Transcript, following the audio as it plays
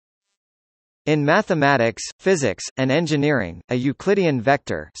In mathematics, physics, and engineering, a Euclidean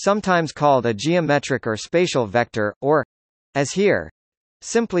vector, sometimes called a geometric or spatial vector, or, as here,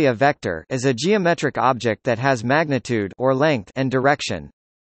 simply a vector, is a geometric object that has magnitude or length and direction.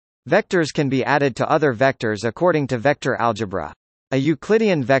 Vectors can be added to other vectors according to vector algebra. A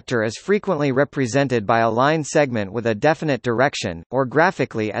Euclidean vector is frequently represented by a line segment with a definite direction, or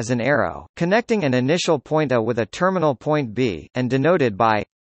graphically as an arrow, connecting an initial point A with a terminal point B, and denoted by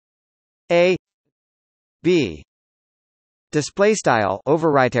A B. Display style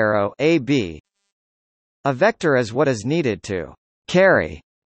overwrite arrow A B. A vector is what is needed to carry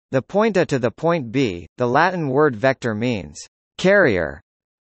the point A to the point B. The Latin word vector means carrier.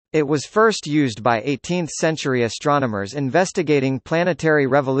 It was first used by 18th-century astronomers investigating planetary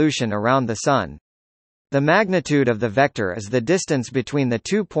revolution around the Sun. The magnitude of the vector is the distance between the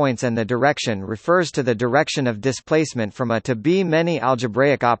 2 points, and the direction refers to the direction of displacement from A to B. Many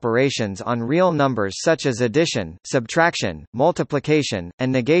algebraic operations on real numbers such as addition, subtraction, multiplication,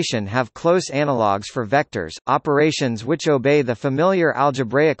 and negation have close analogues for vectors, operations which obey the familiar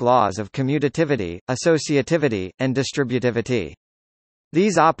algebraic laws of commutativity, associativity, and distributivity.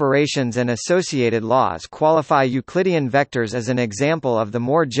 These operations and associated laws qualify Euclidean vectors as an example of the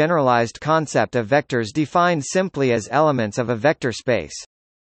more generalized concept of vectors defined simply as elements of a vector space.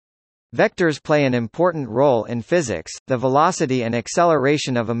 Vectors play an important role in physics. The velocity and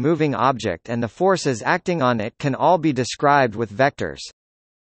acceleration of a moving object and the forces acting on it can all be described with vectors.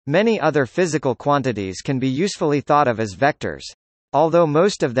 Many other physical quantities can be usefully thought of as vectors. Although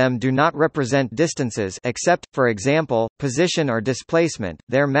most of them do not represent distances except, for example, position or displacement,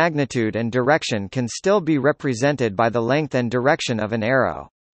 their magnitude and direction can still be represented by the length and direction of an arrow.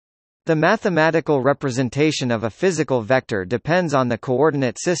 The mathematical representation of a physical vector depends on the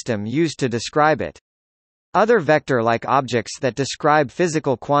coordinate system used to describe it. Other vector-like objects that describe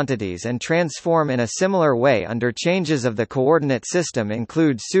physical quantities and transform in a similar way under changes of the coordinate system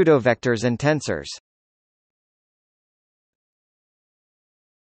include pseudovectors and tensors.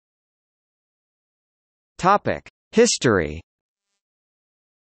 History.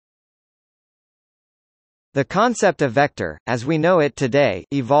 The concept of vector, as we know it today,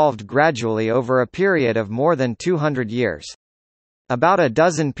 evolved gradually over a period of more than 200 years. About a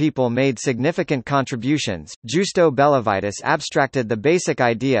dozen people made significant contributions. Justo Belovitis abstracted the basic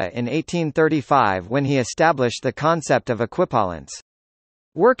idea in 1835 when he established the concept of equipollence.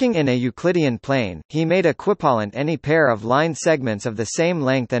 Working in a Euclidean plane, he made equipollent any pair of line segments of the same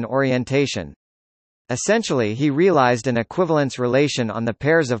length and orientation. Essentially, he realized an equivalence relation on the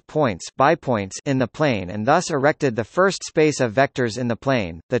pairs of points bipoints in the plane and thus erected the first space of vectors in the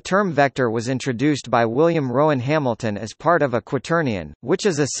plane. The term vector was introduced by William Rowan Hamilton as part of a quaternion, which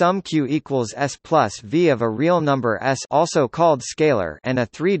is a sum q equals s plus v of a real number s, also called scalar, and a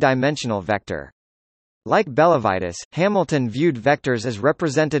three-dimensional vector. Like Belovitis, Hamilton viewed vectors as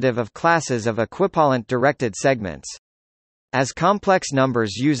representative of classes of equipollent directed segments. As complex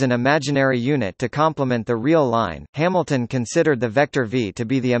numbers use an imaginary unit to complement the real line, Hamilton considered the vector v to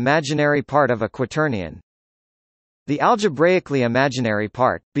be the imaginary part of a quaternion. The algebraically imaginary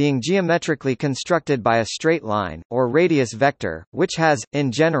part, being geometrically constructed by a straight line, or radius vector, which has,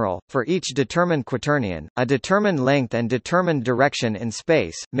 in general, for each determined quaternion, a determined length and determined direction in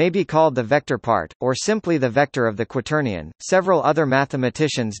space, may be called the vector part, or simply the vector of the quaternion. Several other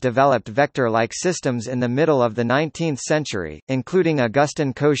mathematicians developed vector-like systems in the middle of the 19th century, including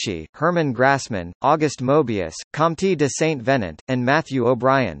Augustin Cauchy, Hermann Grassmann, Auguste Mobius, Comte de Saint-Venant, and Matthew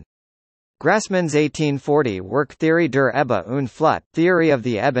O'Brien. Grassmann's 1840 work Theorie der Ebbe und Flut, Theory of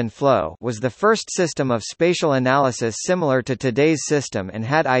the Ebb and Flow, was the first system of spatial analysis similar to today's system and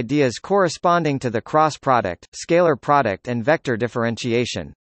had ideas corresponding to the cross product, scalar product and vector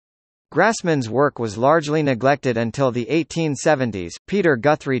differentiation. Grassmann's work was largely neglected until the 1870s. Peter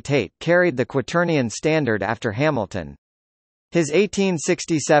Guthrie Tait carried the quaternion standard after Hamilton. His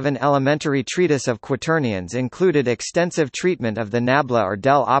 1867 elementary treatise of quaternions included extensive treatment of the nabla or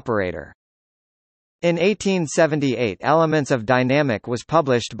del operator. In 1878 Elements of Dynamic was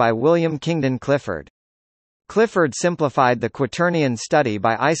published by William Kingdon Clifford. Clifford simplified the quaternion study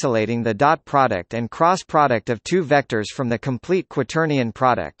by isolating the dot product and cross product of two vectors from the complete quaternion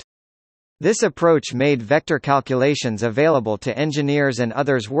product. This approach made vector calculations available to engineers and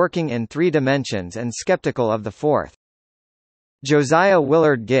others working in 3 dimensions and skeptical of the fourth. Josiah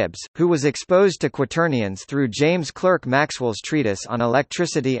Willard Gibbs, who was exposed to quaternions through James Clerk Maxwell's treatise on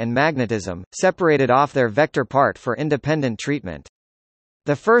electricity and magnetism, separated off their vector part for independent treatment.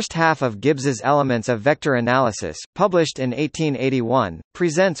 The first half of Gibbs's Elements of Vector Analysis, published in 1881,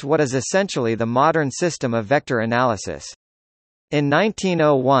 presents what is essentially the modern system of vector analysis. In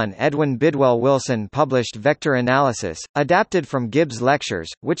 1901, Edwin Bidwell Wilson published Vector Analysis, adapted from Gibbs' lectures,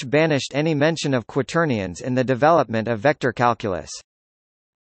 which banished any mention of quaternions in the development of vector calculus.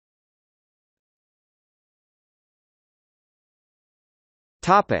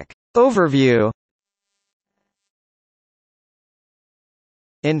 Topic. Overview.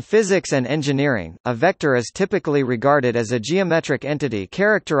 In physics and engineering, a vector is typically regarded as a geometric entity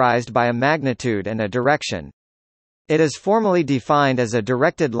characterized by a magnitude and a direction. It is formally defined as a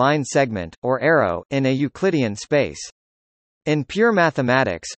directed line segment, or arrow, in a Euclidean space. In pure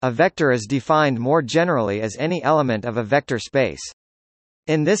mathematics, a vector is defined more generally as any element of a vector space.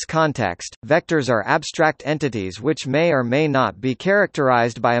 In this context, vectors are abstract entities which may or may not be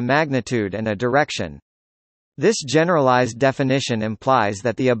characterized by a magnitude and a direction. This generalized definition implies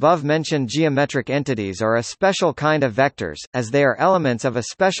that the above-mentioned geometric entities are a special kind of vectors, as they are elements of a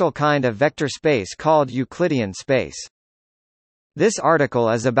special kind of vector space called Euclidean space. This article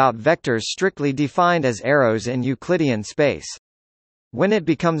is about vectors strictly defined as arrows in Euclidean space. When it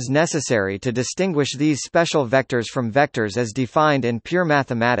becomes necessary to distinguish these special vectors from vectors as defined in pure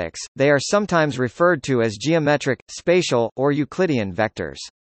mathematics, they are sometimes referred to as geometric, spatial, or Euclidean vectors.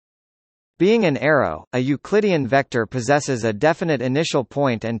 Being an arrow, a Euclidean vector possesses a definite initial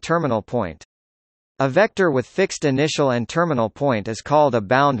point and terminal point. A vector with fixed initial and terminal point is called a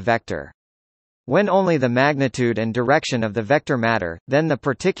bound vector. When only the magnitude and direction of the vector matter, then the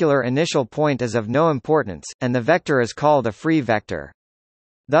particular initial point is of no importance, and the vector is called a free vector.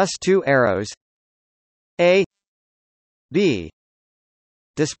 Thus two arrows a b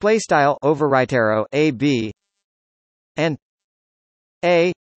overright arrow a b and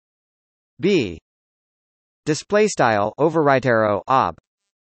a b overright arrow ob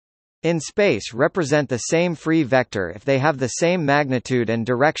in space represent the same free vector if they have the same magnitude and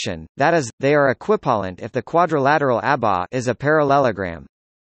direction, that is, they are equipolant if the quadrilateral ABA is a parallelogram.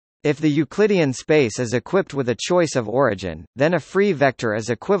 If the Euclidean space is equipped with a choice of origin, then a free vector is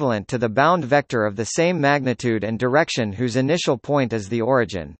equivalent to the bound vector of the same magnitude and direction whose initial point is the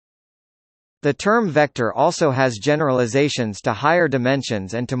origin. The term vector also has generalizations to higher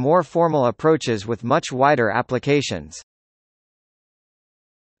dimensions and to more formal approaches with much wider applications.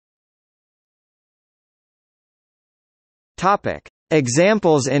 Topic: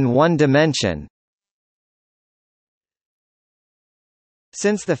 Examples in one dimension.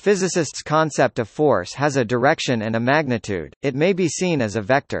 Since the physicist's concept of force has a direction and a magnitude, it may be seen as a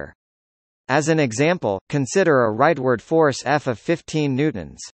vector. As an example, consider a rightward force F of 15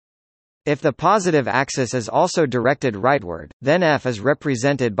 newtons. If the positive axis is also directed rightward, then F is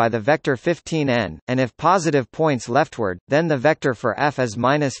represented by the vector 15n, and if positive points leftward, then the vector for F is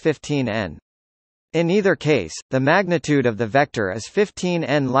 -15n. In either case, the magnitude of the vector is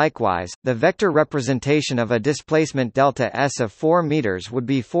 15n. Likewise, the vector representation of a displacement delta s of 4 meters would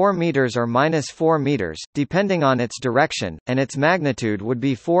be 4 meters or -4 meters, depending on its direction, and its magnitude would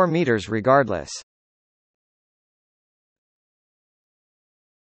be 4 meters regardless.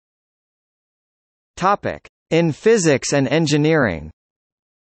 Topic: In physics and engineering.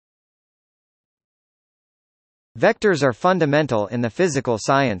 Vectors are fundamental in the physical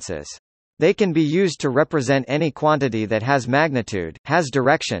sciences. They can be used to represent any quantity that has magnitude, has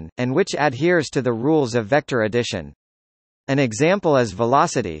direction, and which adheres to the rules of vector addition. An example is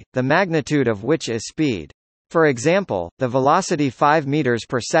velocity, the magnitude of which is speed. For example, the velocity 5 meters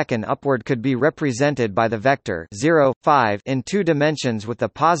per second upward could be represented by the vector 0, 5 in two dimensions with the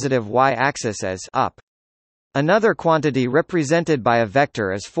positive y-axis as up. Another quantity represented by a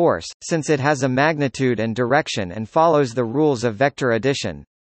vector is force, since it has a magnitude and direction and follows the rules of vector addition.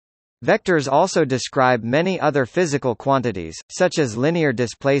 Vectors also describe many other physical quantities, such as linear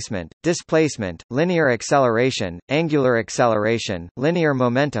displacement, linear acceleration, linear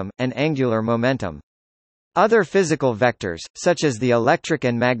momentum, and angular momentum. Other physical vectors, such as the electric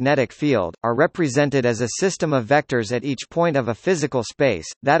and magnetic field, are represented as a system of vectors at each point of a physical space,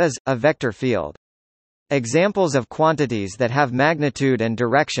 that is, a vector field. Examples of quantities that have magnitude and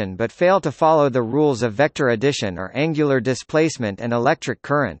direction but fail to follow the rules of vector addition are angular displacement and electric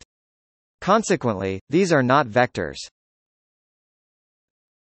current. Consequently, these are not vectors.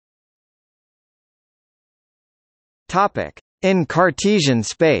 Topic: In Cartesian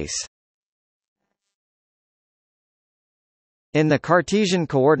space. In the Cartesian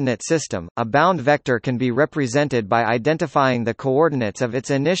coordinate system, a bound vector can be represented by identifying the coordinates of its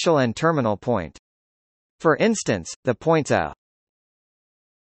initial and terminal point. For instance, the points a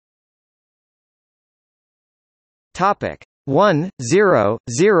 1, 0,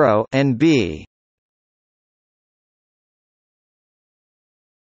 0 and b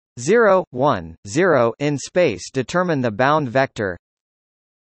 0, 1, 0 in space determine the bound vector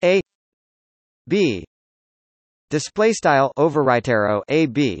a b display style overwrite arrow a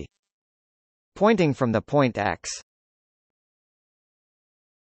b pointing from the point x.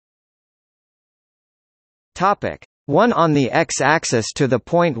 Topic 1 on the x-axis to the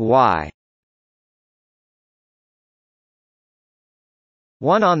point y.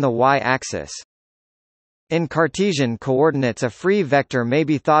 1 on the y-axis. In Cartesian coordinates, a free vector may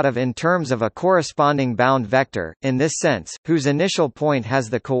be thought of in terms of a corresponding bound vector, in this sense, whose initial point has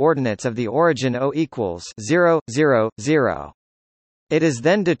the coordinates of the origin O equals 0, 0, 0. It is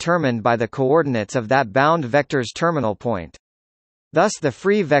then determined by the coordinates of that bound vector's terminal point. Thus the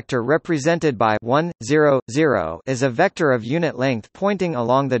free vector represented by 1, 0, 0 is a vector of unit length pointing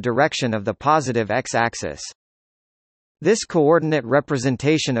along the direction of the positive x-axis. This coordinate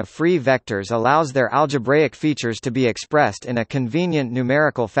representation of free vectors allows their algebraic features to be expressed in a convenient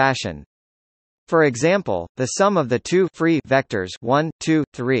numerical fashion. For example, the sum of the two free vectors 1, 2,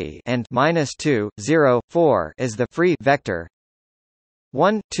 3 and -2, 0, 4 is the free vector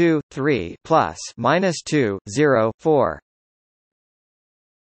 1, 2, 3 plus -2, 0, 4.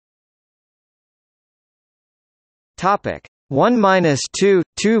 Topic 1 minus 2,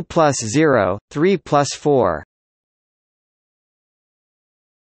 2 plus 0, 3 plus 4.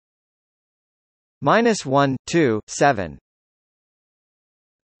 Minus 1, 2, 7.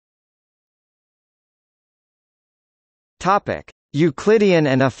 Topic Euclidean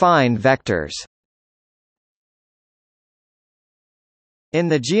and affine vectors. In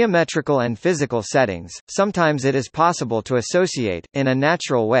the geometrical and physical settings, sometimes it is possible to associate, in a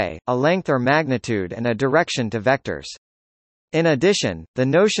natural way, a length or magnitude and a direction to vectors. In addition, the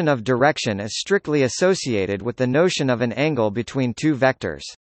notion of direction is strictly associated with the notion of an angle between two vectors.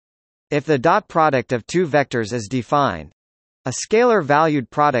 If the dot product of two vectors is defined, a scalar-valued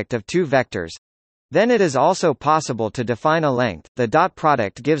product of two vectors, then it is also possible to define a length. The dot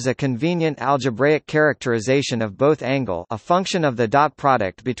product gives a convenient algebraic characterization of both angle, a function of the dot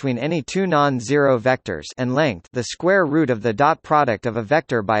product between any two non-zero vectors, and length, the square root of the dot product of a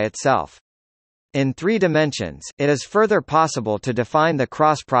vector by itself. In 3 dimensions, it is further possible to define the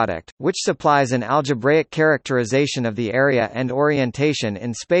cross product, which supplies an algebraic characterization of the area and orientation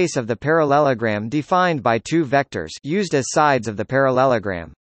in space of the parallelogram defined by two vectors used as sides of the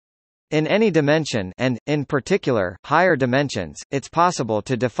parallelogram. In any dimension and, in particular, higher dimensions, it's possible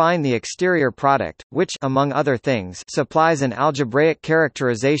to define the exterior product, which among other things supplies an algebraic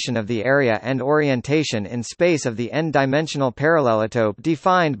characterization of the area and orientation in space of the n-dimensional parallelotope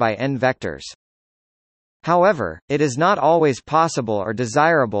defined by n vectors. However, it is not always possible or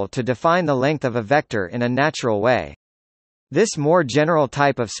desirable to define the length of a vector in a natural way. This more general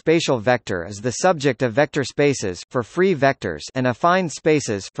type of spatial vector is the subject of vector spaces for free vectors and affine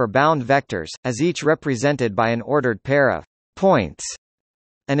spaces for bound vectors, as each represented by an ordered pair of points.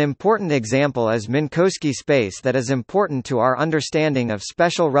 An important example is Minkowski space that is important to our understanding of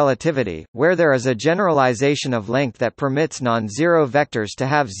special relativity, where there is a generalization of length that permits non-zero vectors to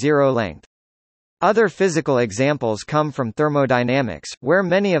have zero length. Other physical examples come from thermodynamics, where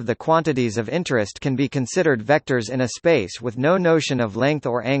many of the quantities of interest can be considered vectors in a space with no notion of length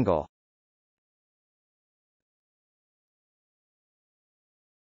or angle.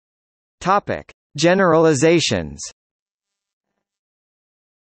 Topic: Generalizations.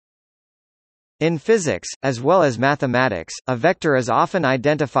 In physics, as well as mathematics, a vector is often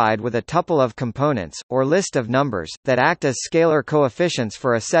identified with a tuple of components, or list of numbers, that act as scalar coefficients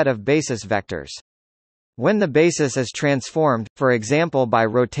for a set of basis vectors. When the basis is transformed, for example by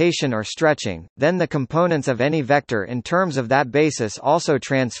rotation or stretching, then the components of any vector in terms of that basis also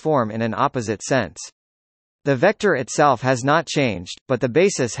transform in an opposite sense. The vector itself has not changed, but the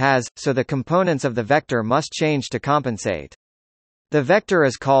basis has, so the components of the vector must change to compensate. The vector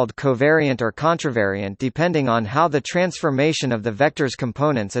is called covariant or contravariant depending on how the transformation of the vector's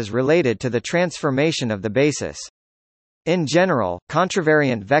components is related to the transformation of the basis. In general,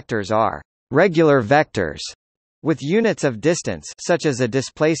 contravariant vectors are regular vectors with units of distance such as a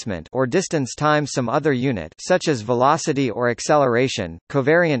displacement or distance times some other unit such as velocity or acceleration.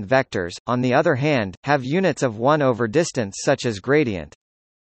 Covariant vectors, on the other hand, have units of 1 over distance such as gradient.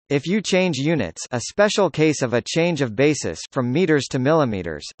 If you change units, a special case of a change of basis from meters to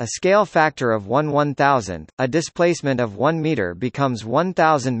millimeters, a scale factor of 1/1000, a displacement of 1 meter becomes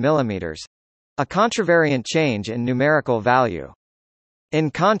 1000 millimeters, a contravariant change in numerical value. In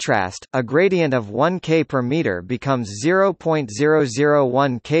contrast, a gradient of 1 k per meter becomes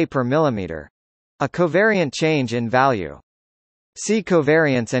 0.001 k per millimeter, a covariant change in value. See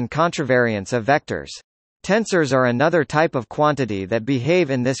covariance and contravariance of vectors. Tensors are another type of quantity that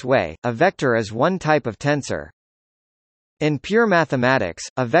behave in this way. A vector is one type of tensor. In pure mathematics,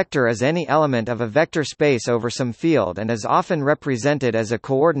 a vector is any element of a vector space over some field and is often represented as a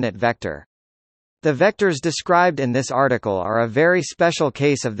coordinate vector. The vectors described in this article are a very special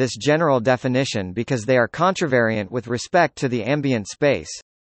case of this general definition because they are contravariant with respect to the ambient space.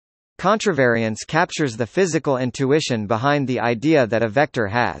 Contravariance captures the physical intuition behind the idea that a vector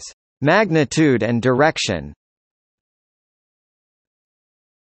has magnitude and direction.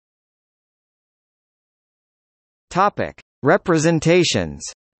 Topic: Representations.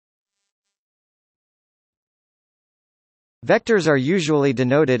 Vectors are usually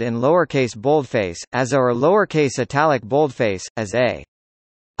denoted in lowercase boldface, as A, or lowercase italic boldface, as A.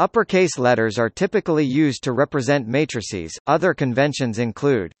 Uppercase letters are typically used to represent matrices. Other conventions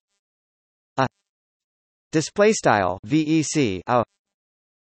include a displaystyle vec a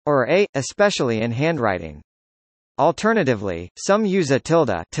or a, especially in handwriting. Alternatively, some use a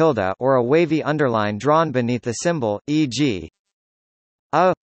tilde or a wavy underline drawn beneath the symbol, e.g.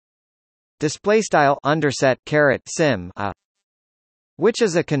 a displaystyle underset caret sim a, which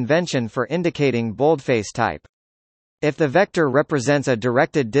is a convention for indicating boldface type. If the vector represents a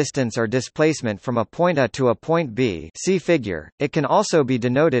directed distance or displacement from a point A to a point B, see figure, it can also be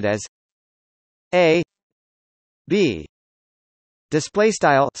denoted as a b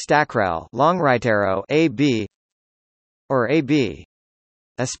displaystyle stackrel long right arrow a b or a b.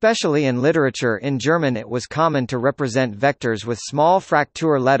 Especially in literature in German, it was common to represent vectors with small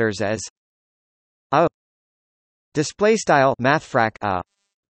fraktur letters as a displaystyle mathfrak a.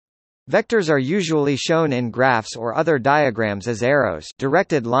 Vectors are usually shown in graphs or other diagrams as arrows,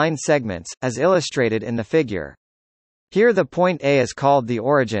 directed line segments, as illustrated in the figure. Here the point A is called the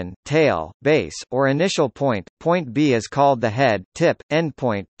origin, tail, base, or initial point, point B is called the head, tip,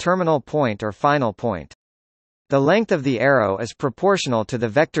 endpoint, terminal point or final point. The length of the arrow is proportional to the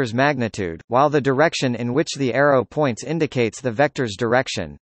vector's magnitude, while the direction in which the arrow points indicates the vector's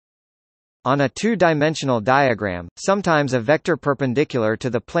direction. On a two-dimensional diagram, sometimes a vector perpendicular to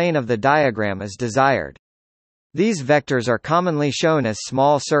the plane of the diagram is desired. These vectors are commonly shown as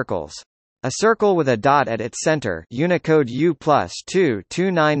small circles. A circle with a dot at its center, Unicode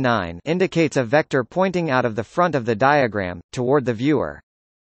U+2-299, indicates a vector pointing out of the front of the diagram, toward the viewer.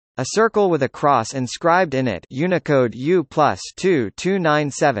 A circle with a cross inscribed in it, Unicode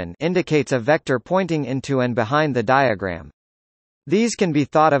U+2-297, indicates a vector pointing into and behind the diagram. These can be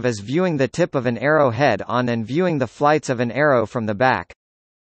thought of as viewing the tip of an arrow head on and viewing the flights of an arrow from the back.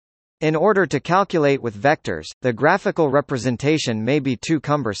 In order to calculate with vectors, the graphical representation may be too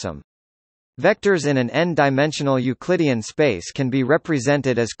cumbersome. Vectors in an n-dimensional Euclidean space can be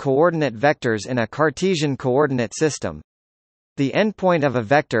represented as coordinate vectors in a Cartesian coordinate system. The endpoint of a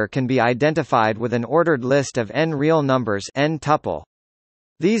vector can be identified with an ordered list of n real numbers n-tuple.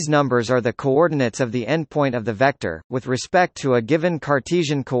 These numbers are the coordinates of the endpoint of the vector, with respect to a given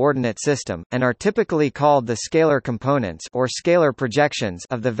Cartesian coordinate system, and are typically called the scalar components or scalar projections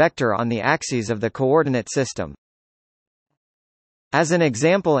of the vector on the axes of the coordinate system. As an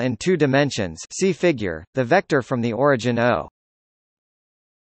example in two dimensions, see figure, the vector from the origin O.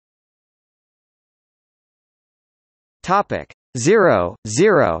 Topic 0,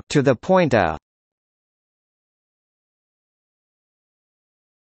 0 to the point A.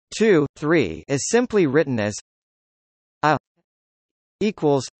 2, 3 is simply written as A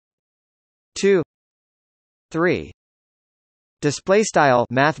equals 2, 3. Display style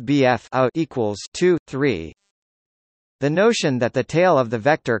mathbf A equals 2, 3. The notion that the tail of the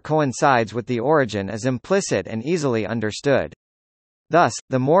vector coincides with the origin is implicit and easily understood. Thus,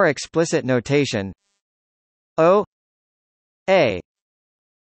 the more explicit notation O A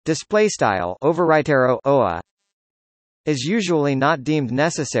display style overright arrow OA is usually not deemed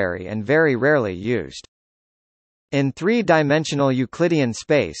necessary and very rarely used. In three-dimensional Euclidean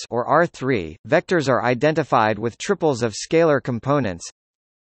space or R3, vectors are identified with triples of scalar components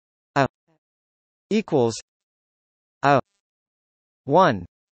A equals A 1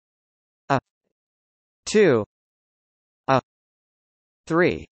 A 2 A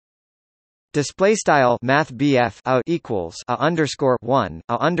 3. Display style mathbf A equals A underscore 1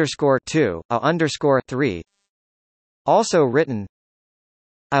 A underscore 2 A underscore 3. Also written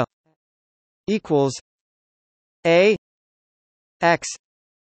A equals A x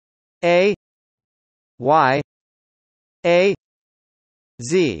A y A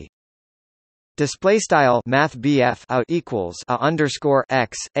z. Display style mathbf A equals A underscore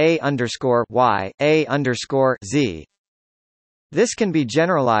x A underscore y A underscore z. This can be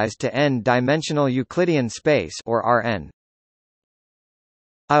generalized to n-dimensional Euclidean space or Rn.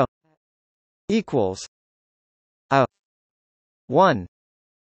 A equals a 1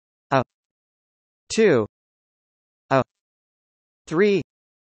 a 2 a 3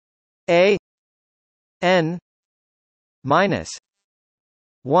 a n minus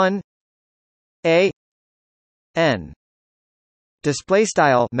 1 a n. Display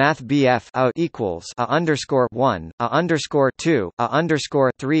style Math a equals a underscore 1 a underscore 2 a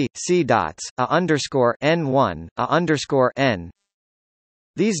underscore 3 c dots a underscore n1 a underscore n.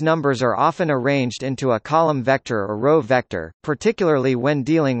 These numbers are often arranged into a column vector or row vector, particularly when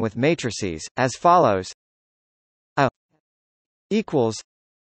dealing with matrices, as follows: a equals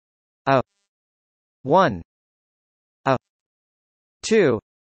a 1 a 2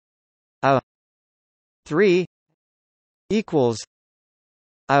 a 3 equals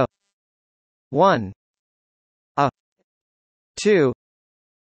a 1 a 2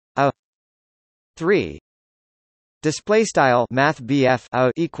 a 3. Display style Math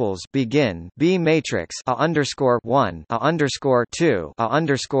a equals begin B matrix a underscore 1 a underscore 2 a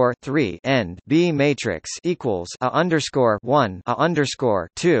underscore 3 end B matrix equals a underscore 1 a underscore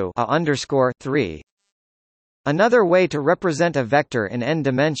 2 a underscore 3. Another way to represent a vector in n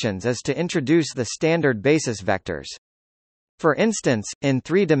dimensions is to introduce the standard basis vectors. For instance, in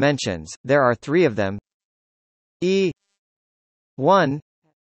 3 dimensions, there are 3 of them. E1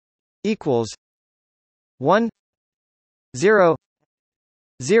 equals 1 0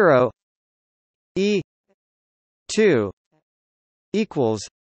 0 E2 equals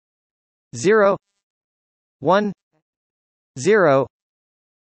 0 1 0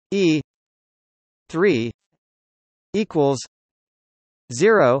 E3 equals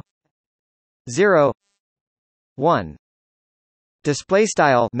 0 0 1. Display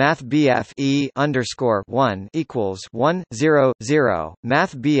style Math e underscore 1 equals 1 0 0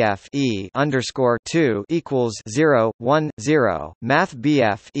 Math e underscore 2 equals 0 1 0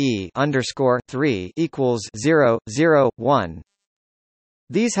 Math e underscore 3 equals 0 0 1.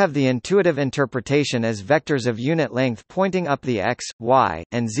 These have the intuitive interpretation as vectors of unit length pointing up the x, y,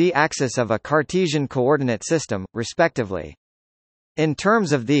 and z axis of a Cartesian coordinate system, respectively. In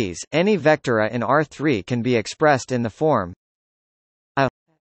terms of these, any vector A in R3 can be expressed in the form A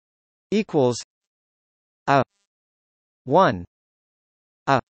equals A 1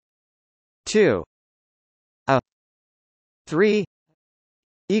 A 2 A 3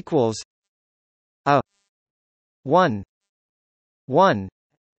 equals A 1 1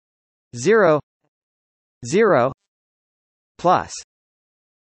 0 0 plus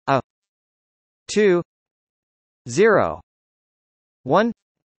A 2 0 1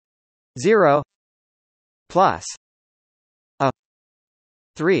 0 plus A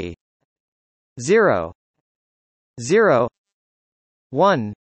 3 0 0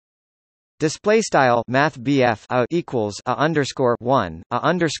 1. Display style Math a equals a underscore 1 a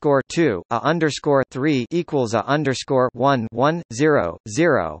underscore 2 a underscore 3 equals a underscore 1 1 0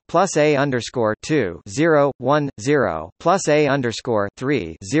 0 plus a underscore 2 0 1 0 plus a underscore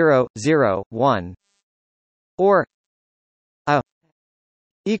 3 0 0 1, or a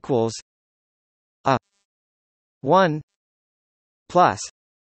equals a 1 plus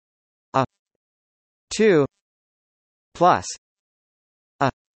a 2 plus a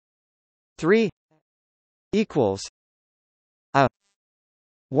 3 equals a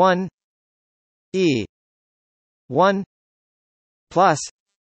 1 e 1 plus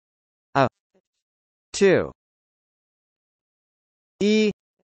a 2 e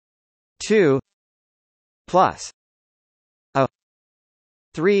 2 plus a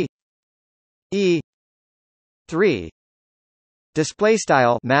 3 e 3. Display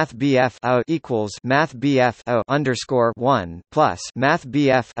style Math a equals Math a underscore 1 plus Math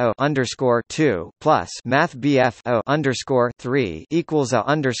a underscore 2 plus Math a underscore 3 equals a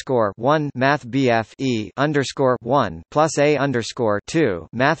underscore 1 Math e underscore 1 plus a underscore 2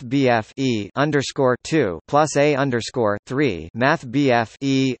 Math e underscore 2 plus a underscore 3 Math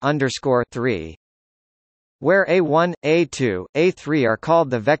e underscore 3. Where A1, A2, A3 are called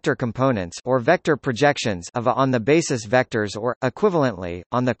the vector components or vector projections of A on the basis vectors or, equivalently,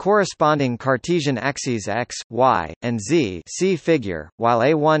 on the corresponding Cartesian axes x, y, and z see figure, while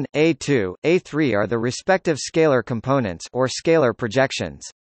A1, A2, A3 are the respective scalar components or scalar projections.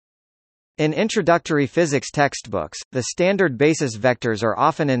 In introductory physics textbooks, the standard basis vectors are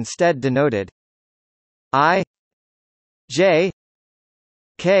often instead denoted I, j,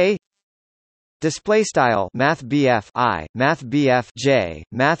 k. Display style Math I, Math j,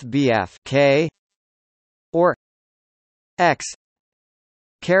 Math k, or x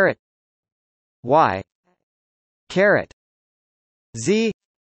caret y caret z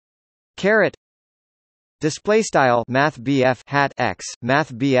caret Display style math hat x,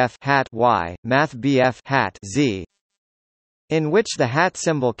 math hat y, math hat z, in which the hat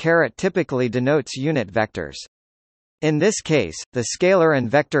symbol caret typically denotes unit vectors. In this case, the scalar and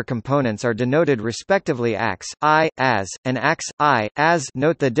vector components are denoted respectively ax, I, as, and ax, I, as.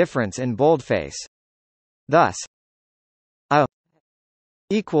 Note the difference in boldface. Thus, a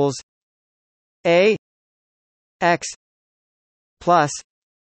equals a x plus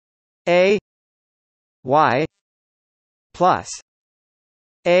a y plus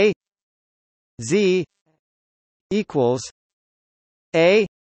a z equals a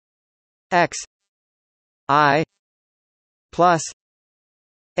x I plus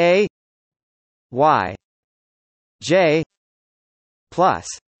a y j plus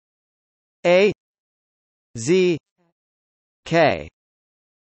a z k.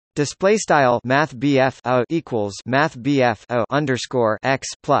 Display style math o equals math o underscore x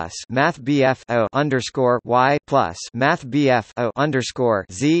plus math o underscore y plus math o underscore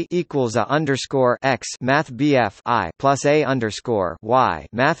z equals a underscore x math I plus a underscore y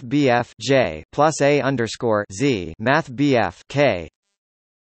math j plus a underscore z math k.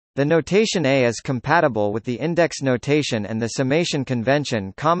 The notation A is compatible with the index notation and the summation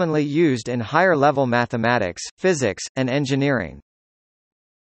convention commonly used in higher-level mathematics, physics, and engineering.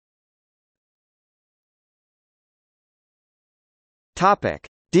 Topic: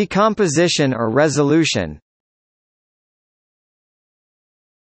 Decomposition or resolution.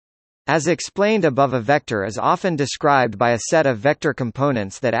 As explained above, a vector is often described by a set of vector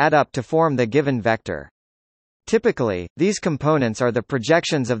components that add up to form the given vector. Typically, these components are the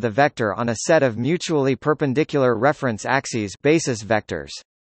projections of the vector on a set of mutually perpendicular reference axes, basis vectors.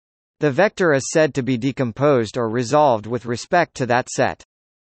 The vector is said to be decomposed or resolved with respect to that set.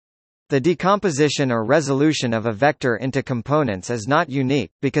 The decomposition or resolution of a vector into components is not unique,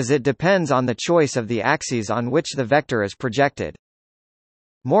 because it depends on the choice of the axes on which the vector is projected.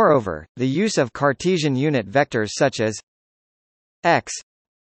 Moreover, the use of Cartesian unit vectors such as x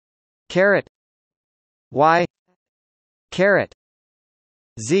caret y caret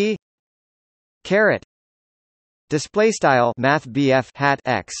z caret display style math hat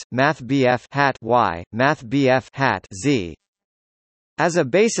x math hat y math hat z as a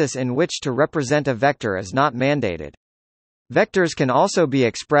basis in which to represent a vector is not mandated. Vectors can also be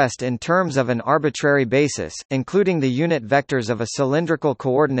expressed in terms of an arbitrary basis, including the unit vectors of a cylindrical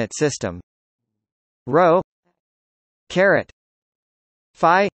coordinate system rho caret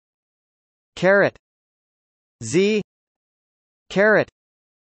phi caret z caret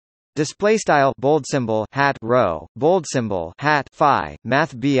display style bold symbol hat rho bold symbol hat phi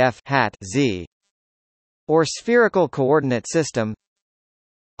math hat z, or spherical coordinate system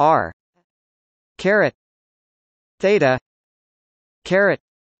r caret theta caret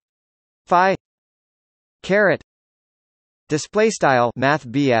phi caret display style math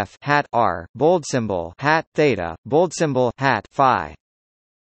hat r bold symbol hat theta bold symbol hat phi.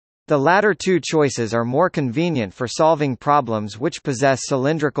 The latter two choices are more convenient for solving problems which possess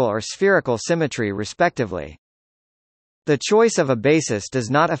cylindrical or spherical symmetry respectively. The choice of a basis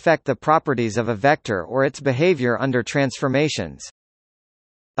does not affect the properties of a vector or its behavior under transformations.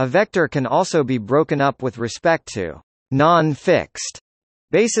 A vector can also be broken up with respect to non-fixed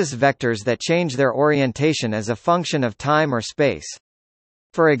basis vectors that change their orientation as a function of time or space.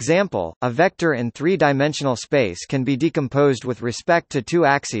 For example, a vector in three-dimensional space can be decomposed with respect to two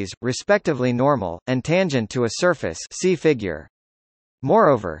axes, respectively normal, and tangent to a surface, see figure.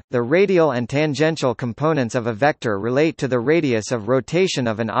 Moreover, the radial and tangential components of a vector relate to the radius of rotation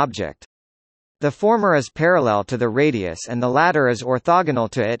of an object. The former is parallel to the radius and the latter is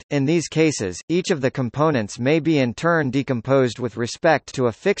orthogonal to it. In these cases, each of the components may be in turn decomposed with respect to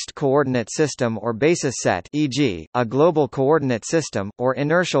a fixed coordinate system or basis set, e.g., a global coordinate system, or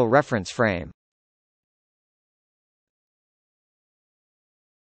inertial reference frame.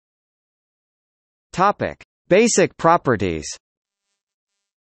 Topic: Basic properties.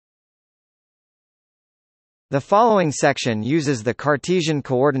 The following section uses the Cartesian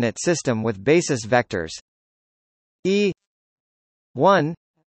coordinate system with basis vectors E1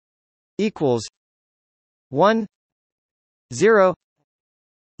 equals 1 0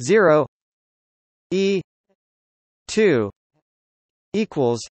 0 E2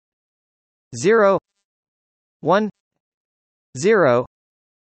 equals 0 1 0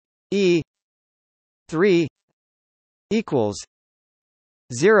 E3 equals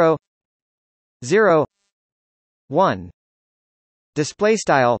 0 0 1. Display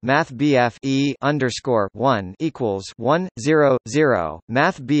style Math E underscore 1 equals 1 0 0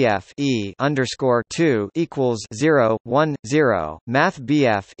 Math E underscore 2 equals 0 1 0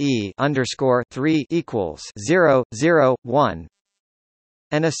 Math E underscore 3 equals 0 0 1,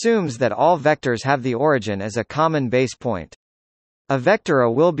 and assumes that all vectors have the origin as a common base point. A vector A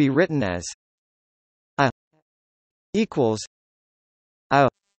will be written as A equals A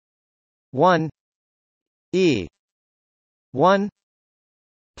 1 E 1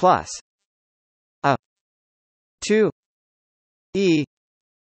 plus A 2 E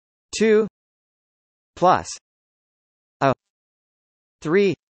 2 plus A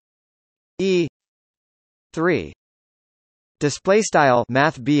 3 E 3. Display style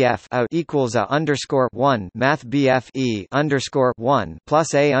Math A equals A underscore 1 Math E underscore 1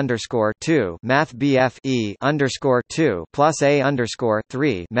 plus A underscore 2 Math E underscore 2 plus A underscore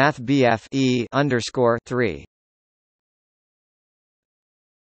 3 Math E underscore 3.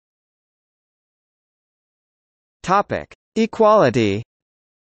 Topic: Equality.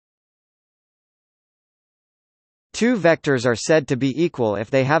 Two vectors are said to be equal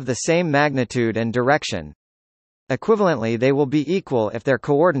if they have the same magnitude and direction. Equivalently, they will be equal if their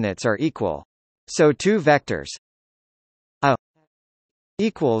coordinates are equal. So two vectors A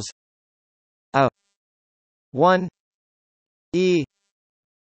equals A 1 E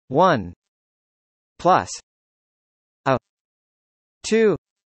 1 plus A 2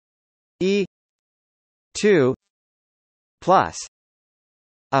 E 2 plus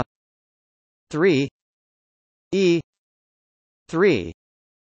A 3 E 3.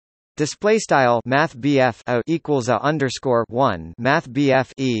 Display style Math A equals A underscore 1 Math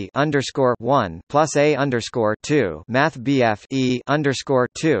E underscore 1 plus A underscore 2 Math E underscore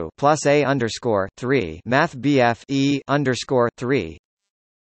 2 plus A underscore 3 Math E underscore 3,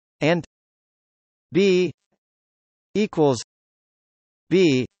 and B equals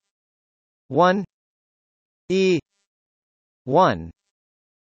B 1 E 1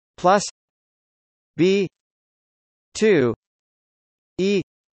 plus B 2 E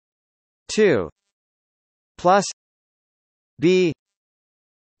 2 plus B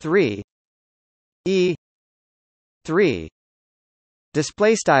 3 E 3.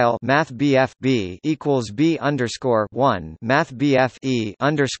 Display style Math B equals B underscore 1 Math E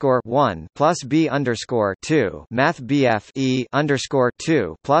underscore 1 plus B underscore 2 Math E underscore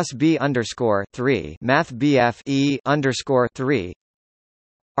 2 plus B underscore 3 Math E underscore 3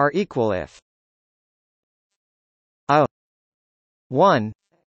 are equal if A 1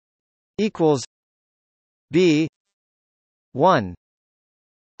 equals B 1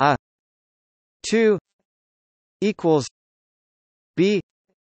 A 2 equals B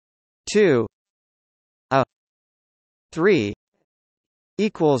 2 A 3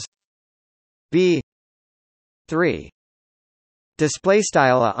 equals B 3. Display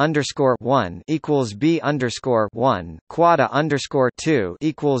style A underscore 1 equals B underscore 1 quad A underscore 2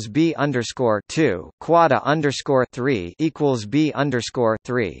 equals B underscore 2 quad A underscore 3 equals B underscore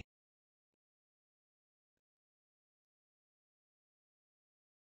 3.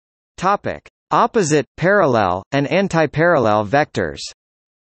 Topic: Opposite, parallel, and antiparallel vectors.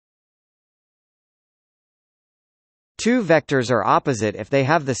 Two vectors are opposite if they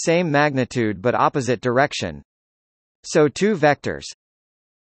have the same magnitude but opposite direction. So two vectors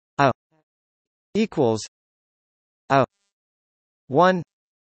A equals A 1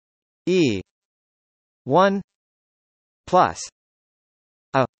 E 1 plus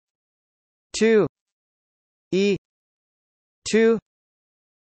A 2 E 2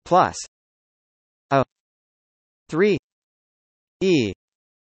 plus A 3 E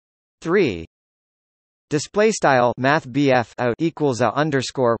 3. Display style Math A equals A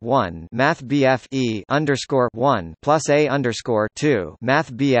underscore 1 Math E underscore 1 plus A underscore 2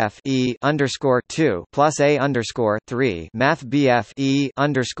 Math E underscore 2 plus A underscore 3 Math E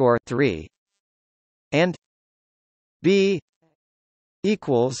underscore 3, and B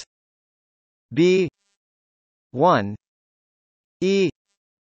equals B 1 E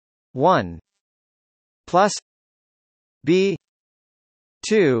 1 plus B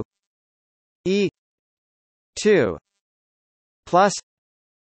 2 E 2 plus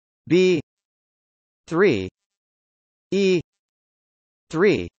B 3 E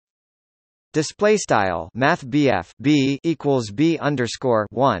 3. Display style Math B equals B underscore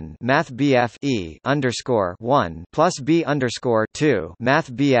 1 Math E underscore 1 plus B underscore 2 Math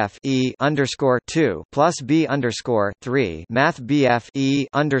E underscore 2 plus B underscore 3 Math E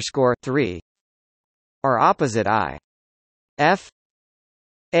underscore 3 are opposite I. F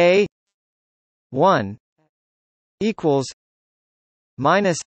A 1 equals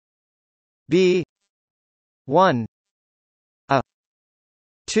minus B 1 A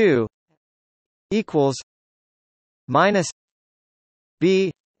 2 equals minus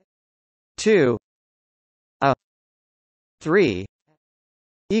b 2 a 3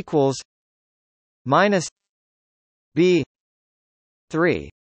 equals minus b 3.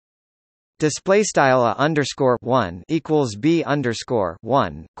 Display style a underscore 1 equals b underscore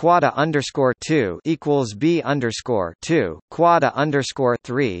 1 quad a underscore 2 equals b underscore 2 quad a underscore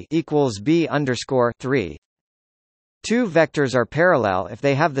 3 equals b underscore 3. Two vectors are parallel if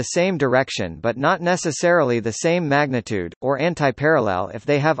they have the same direction but not necessarily the same magnitude, or antiparallel if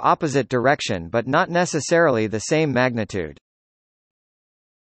they have opposite direction but not necessarily the same magnitude.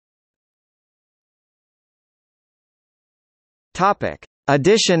 Topic: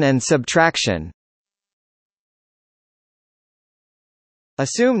 Addition and subtraction.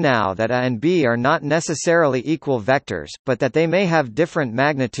 Assume now that A and B are not necessarily equal vectors, but that they may have different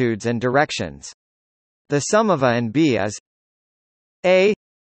magnitudes and directions. The sum of A and B is A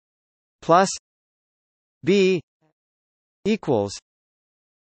plus B equals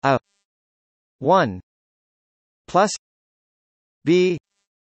A 1 plus B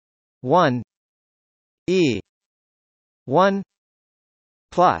 1 E 1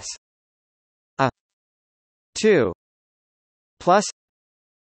 plus A 2 plus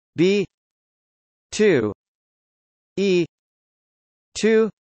B 2 E 2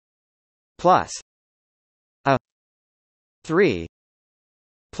 plus A 3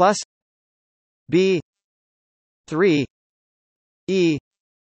 plus B 3 E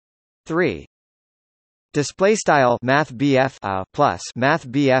 3. Display style math BF A plus math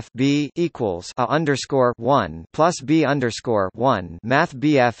BF B equals A underscore 1 plus B underscore 1 math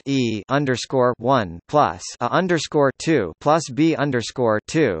BF E underscore 1 plus A underscore 2 plus B underscore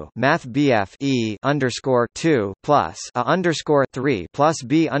 2 math BF E underscore 2 plus A underscore 3 plus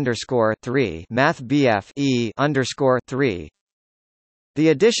B underscore 3 math BF E underscore 3. The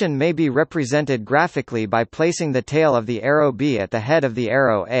addition may be represented graphically by placing the tail of the arrow B at the head of the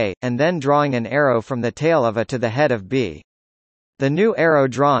arrow A, and then drawing an arrow from the tail of A to the head of B. The new arrow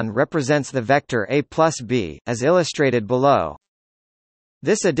drawn represents the vector A plus B, as illustrated below.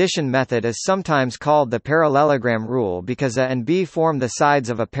 This addition method is sometimes called the parallelogram rule because A and B form the sides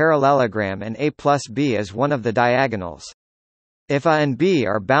of a parallelogram and A plus B is one of the diagonals. If A and B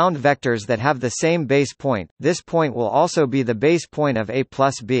are bound vectors that have the same base point, this point will also be the base point of A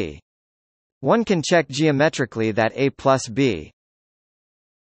plus B. One can check geometrically that A plus B.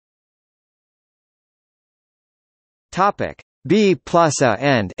 Topic: B plus A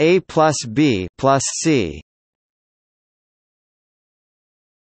and A plus B plus C.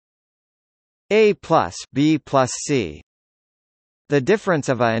 A plus B plus C. The difference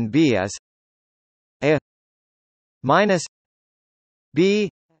of A and B is A minus B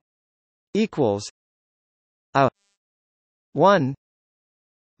equals A 1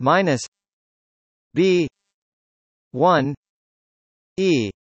 minus B 1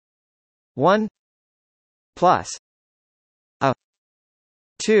 E 1 plus A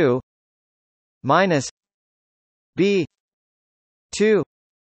 2 minus B 2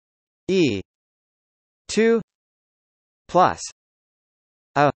 E 2 plus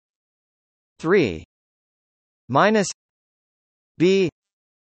A 3 minus B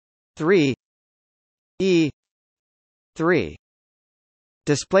 3 E 3.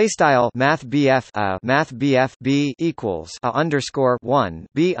 Display style math BF B equals A underscore 1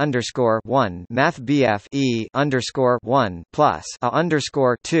 B underscore 1 math BF E underscore 1 plus A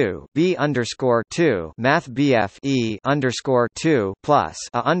underscore 2 B underscore 2 math BF E underscore 2 plus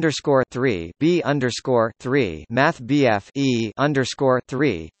A underscore 3 B underscore 3 math BF E underscore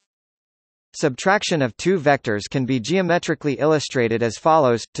 3. Subtraction of two vectors can be geometrically illustrated as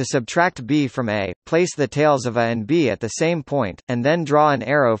follows: to subtract B from A, place the tails of A and B at the same point, and then draw an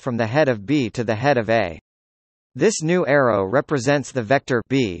arrow from the head of B to the head of A. This new arrow represents the vector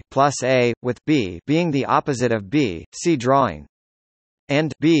B plus A, with B being the opposite of B, see drawing.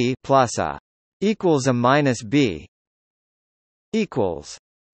 And B plus A equals A minus B equals.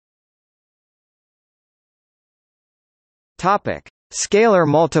 Topic: Scalar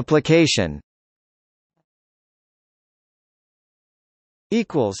multiplication.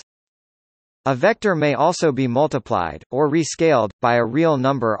 Equals. A vector may also be multiplied, or rescaled, by a real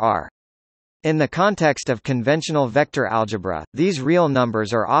number r. In the context of conventional vector algebra, these real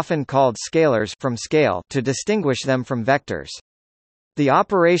numbers are often called scalars from scale to distinguish them from vectors. The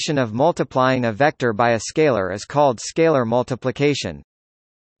operation of multiplying a vector by a scalar is called scalar multiplication.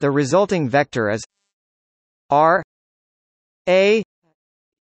 The resulting vector is r A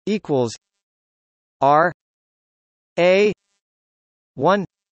equals R A 1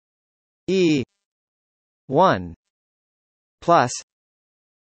 E 1 plus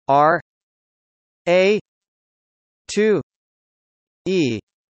R A 2 E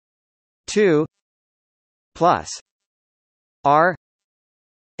 2 plus R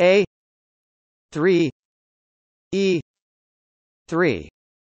A 3 E 3.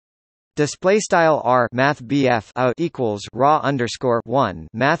 Display style R Math equals raw underscore 1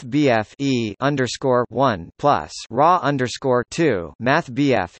 Math E underscore 1 plus raw underscore 2 Math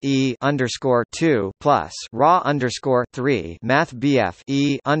E underscore 2 plus raw underscore 3 Math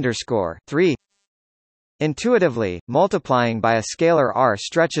E underscore 3. Intuitively, multiplying by a scalar R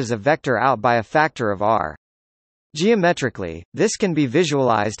stretches a vector out by a factor of R. Geometrically, this can be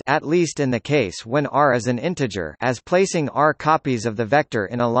visualized, at least in the case when R is an integer, as placing R copies of the vector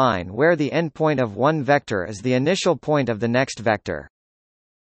in a line where the endpoint of one vector is the initial point of the next vector.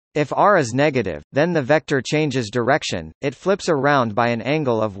 If R is negative, then the vector changes direction, it flips around by an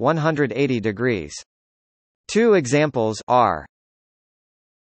angle of 180 degrees. Two examples are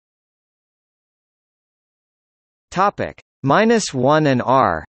 -1 and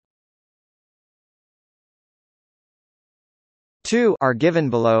R 2 are given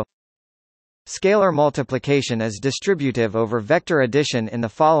below. Scalar multiplication is distributive over vector addition in the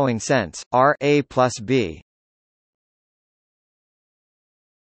following sense: R A plus B.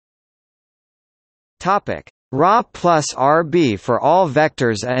 Topic: Ra plus RB for all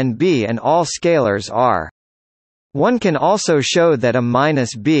vectors A and B and all scalars R. One can also show that A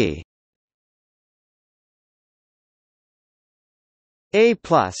minus B A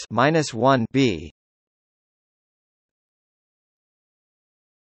plus -1 B.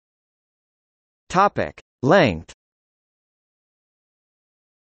 Topic: Length.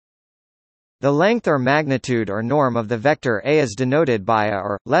 The length or magnitude or norm of the vector A is denoted by a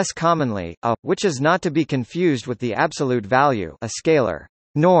or, less commonly, a, which is not to be confused with the absolute value, a scalar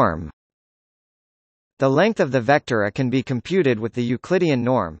norm. The length of the vector A can be computed with the Euclidean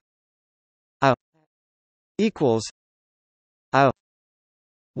norm A equals A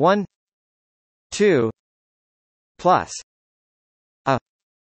 1 2 plus A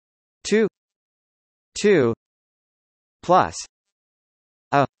 2 2 plus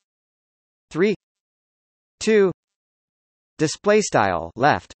A 3 2. Display style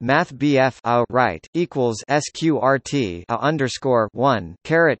left Math A right equals sqrt A underscore 1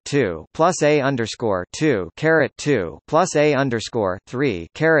 caret 2 plus A underscore 2 caret 2 plus A underscore 3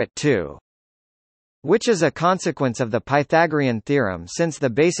 caret 2, which is a consequence of the Pythagorean theorem, since the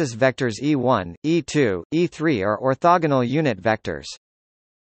basis vectors e1, e2, e3 are orthogonal unit vectors.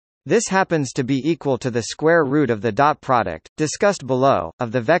 This happens to be equal to the square root of the dot product, discussed below,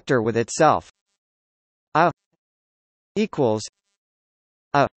 of the vector with itself. A equals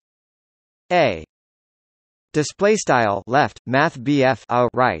A. Display style left Math A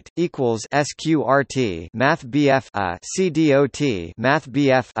right equals sqrt Math A cdot Math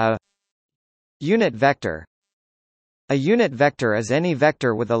A. Unit vector. A unit vector is any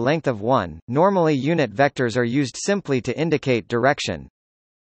vector with a length of 1. Normally unit vectors are used simply to indicate direction.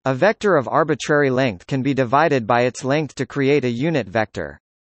 A vector of arbitrary length can be divided by its length to create a unit vector.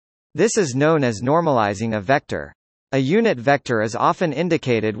 This is known as normalizing a vector. A unit vector is often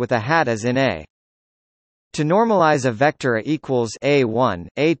indicated with a hat as in A. To normalize a vector A equals A1,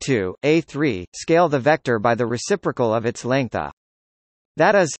 A2, A3, scale the vector by the reciprocal of its length A.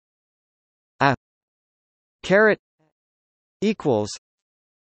 That is A caret equals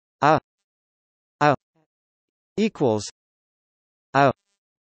A equals A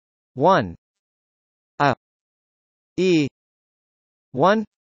 1 A E 1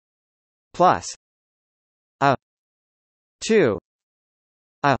 plus A 2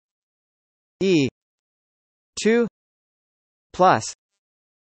 A E 2 plus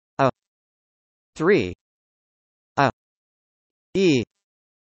A 3 A E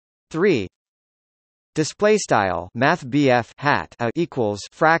 3. Display style Math hat A equals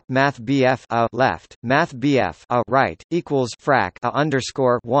frac Math A left Math A right equals frac A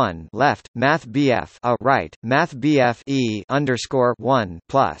underscore 1 left Math A right Math E underscore 1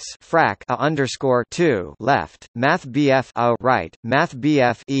 plus frac A underscore 2 left Math A right Math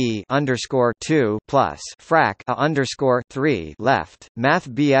E underscore 2 plus frac A underscore 3 left Math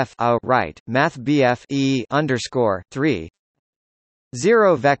A right Math E underscore 3.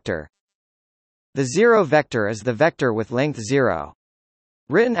 Zero vector. The zero vector is the vector with length 0.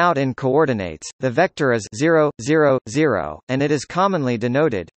 Written out in coordinates, the vector is 0, 0, 0, and it is commonly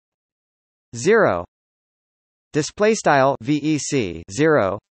denoted 0. Display style VEC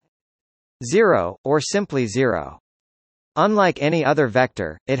 0, 0, or simply 0. Unlike any other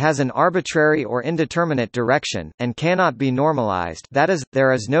vector, it has an arbitrary or indeterminate direction, and cannot be normalized, that is,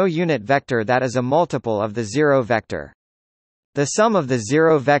 there is no unit vector that is a multiple of the zero vector. The sum of the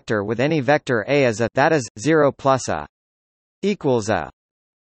zero vector with any vector A is a, that is, 0 plus a equals a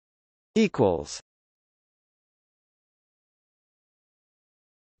equals.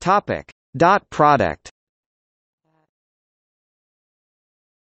 Topic: dot product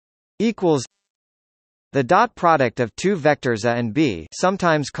equals. The dot product of two vectors a and b,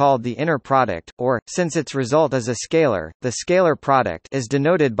 sometimes called the inner product, or, since its result is a scalar, the scalar product, is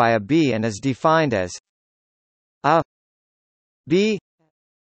denoted by a b and is defined as a b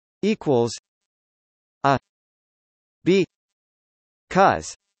equals a b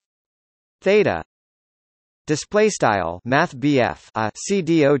cos theta. Display style math BF a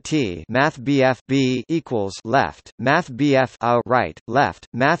CDOT math BF b equals left math BF a right left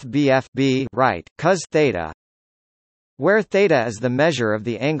math BF b right cos theta, where theta is the measure of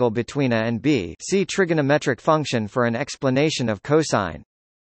the angle between a and b. See trigonometric function for an explanation of cosine.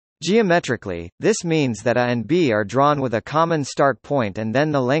 Geometrically, this means that a and b are drawn with a common start point, and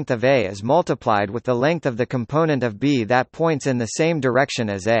then the length of a is multiplied with the length of the component of b that points in the same direction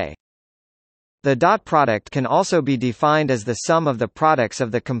as a. The dot product can also be defined as the sum of the products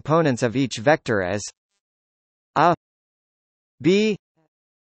of the components of each vector as a b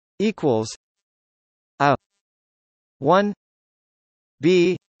equals a 1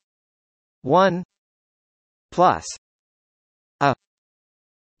 b 1 plus a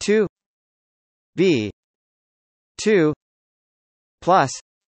 2 b 2 plus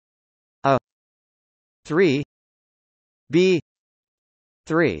a 3 b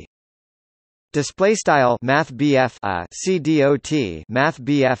 3. Display style math BF a CDOT math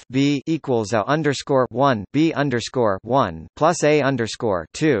BF b equals a underscore 1 b underscore 1 plus a underscore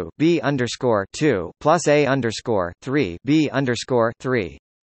 2 b underscore 2 plus a underscore 3 b underscore 3.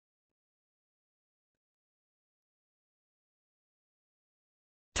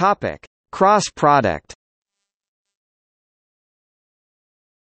 Topic: cross product.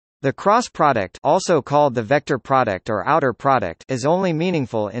 The cross product, also called the vector product or outer product, is only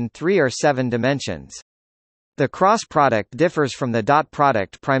meaningful in 3 or 7 dimensions. The cross product differs from the dot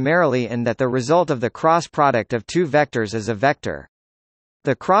product primarily in that the result of the cross product of two vectors is a vector.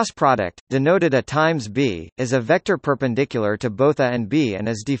 The cross product, denoted a times b, is a vector perpendicular to both a and b and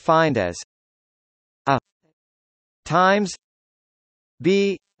is defined as a times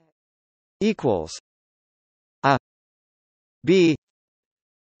b equals a b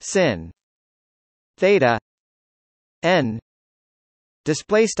sin theta n.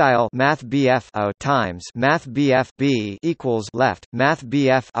 Display style math BF a times math BF b equals left math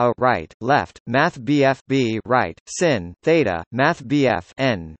BF a right left math BF b right sin theta math BF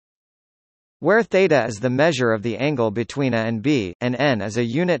n, where theta is the measure of the angle between a and b, and n is a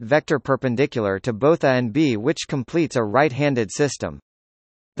unit vector perpendicular to both a and b which completes a right-handed system.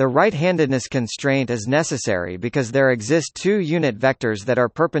 The right-handedness constraint is necessary because there exist two unit vectors that are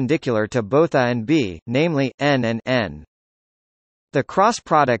perpendicular to both a and b, namely, n and n. The cross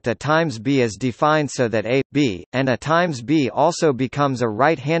product a times b is defined so that a, b, and a times b also becomes a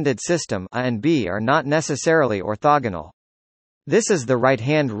right-handed system. A and b are not necessarily orthogonal. This is the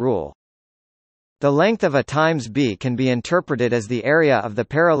right-hand rule. The length of a times b can be interpreted as the area of the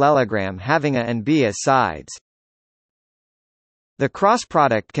parallelogram having a and b as sides. The cross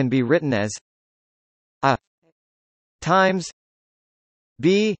product can be written as a times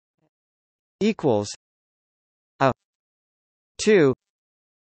b equals a 2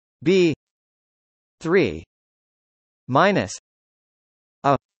 b 3 minus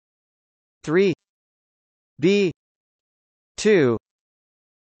a 3 b 2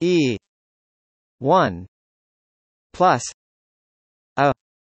 e 1 plus a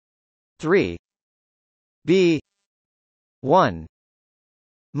 3 b 1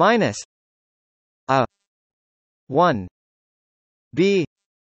 minus a 1 b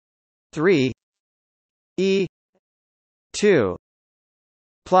 3 e 2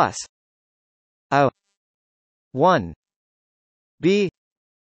 plus a 1 b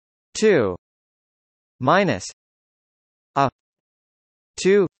 2 minus a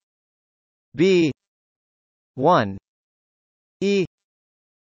 2 b 1 e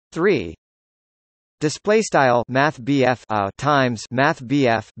 3. Display style math BF a times math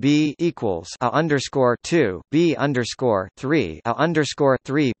BF b equals a underscore 2 b underscore 3 a underscore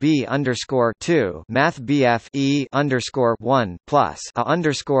 3 b underscore 2 math BF e underscore 1 plus a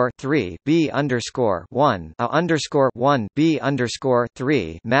underscore 3 b underscore 1 a underscore 1 b underscore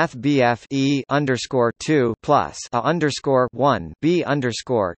 3 math BF e underscore 2 plus a underscore 1 b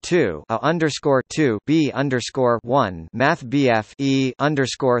underscore 2 a underscore 2 b underscore 1 math BF e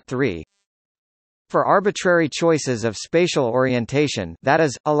underscore 3. For arbitrary choices of spatial orientation, that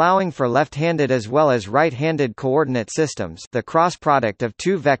is, allowing for left-handed as well as right-handed coordinate systems, the cross product of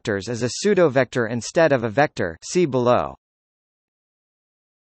two vectors is a pseudovector instead of a vector. See below.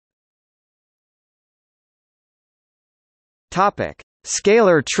 Topic: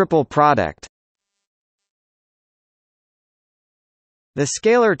 Scalar triple product. The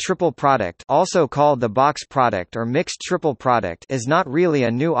scalar triple product, also called the box product or mixed triple product, is not really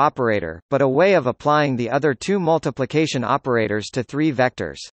a new operator, but a way of applying the other two multiplication operators to three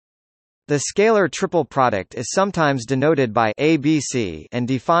vectors. The scalar triple product is sometimes denoted by ABC and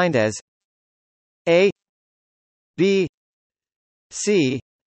defined as A B C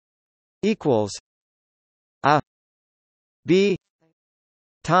equals A B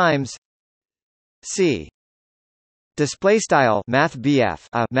times C. Display style mathbf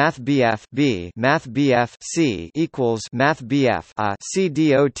mathbf b mathbf c equals mathbf c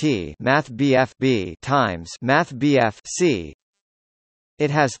dot mathbf b times mathbf c.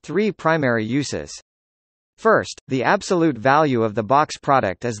 It has three primary uses. First, the absolute value of the box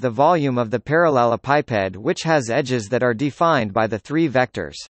product is the volume of the parallelepiped which has edges that are defined by the three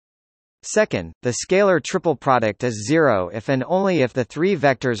vectors. Second, the scalar triple product is zero if and only if the three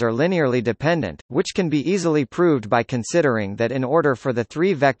vectors are linearly dependent, which can be easily proved by considering that in order for the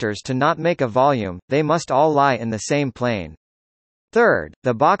three vectors to not make a volume, they must all lie in the same plane. Third,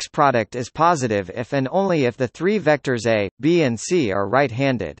 the box product is positive if and only if the three vectors A, B and C are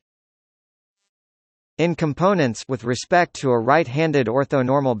right-handed. In components with respect to a right-handed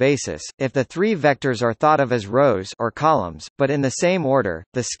orthonormal basis, if the three vectors are thought of as rows or columns, but in the same order,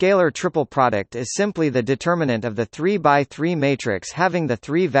 the scalar triple product is simply the determinant of the 3 by 3 matrix having the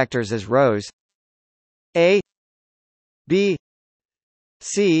three vectors as rows A B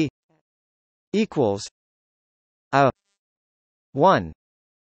C equals A 1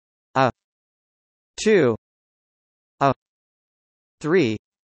 A 2 A 3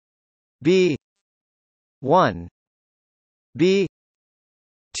 B 1 B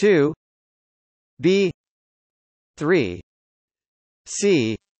 2 B 3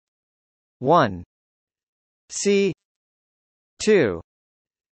 C 1 C 2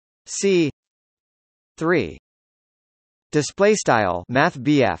 C 3. Display style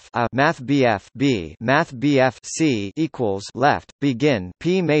mathbf mathbf b mathbf c equals left begin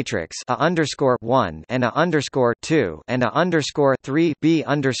p matrix a underscore 1 and a underscore 2 and a underscore 3 b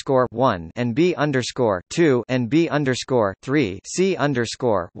underscore 1 and b underscore 2 and b underscore 3 c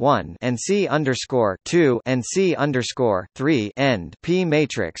underscore 1 and c underscore 2 and c underscore 3 end p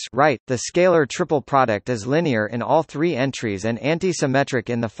matrix right. The scalar triple product is linear in all three entries and antisymmetric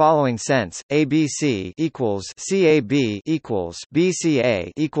in the following sense: ABC equals CAB equals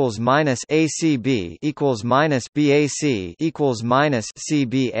BCA equals minus ACB equals minus BAC equals minus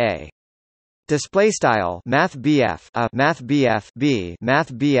CBA. Display style mathbf mathbf b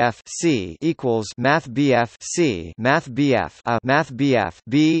mathbf c equals mathbf c mathbf mathbf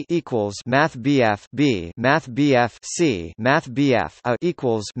b equals mathbf b mathbf c mathbf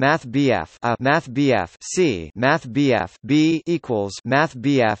equals mathbf mathbf c mathbf b equals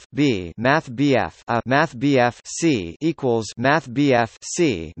mathbf b mathbf mathbf c equals mathbf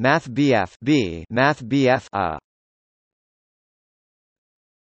c mathbf b mathbf a.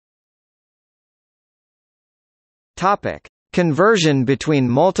 Topic: Conversion between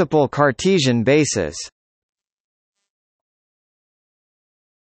multiple Cartesian bases.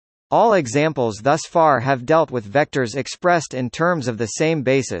 All examples thus far have dealt with vectors expressed in terms of the same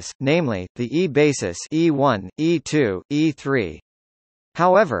basis, namely, the E-basis E1, E2, E3.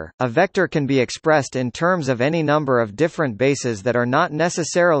 However, a vector can be expressed in terms of any number of different bases that are not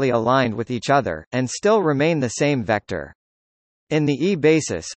necessarily aligned with each other, and still remain the same vector. In the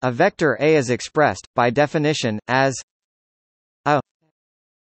E-basis, a vector A is expressed, by definition, as A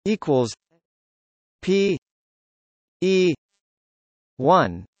equals P E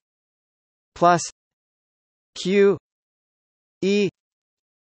 1 plus Q E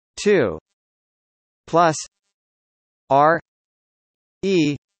 2 plus R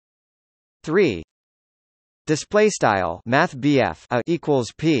E 3. Display style mathbf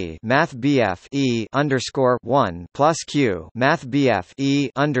equals p mathbf e underscore 1 plus q mathbf e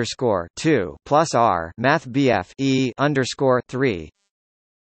underscore 2 plus r mathbf e underscore 3.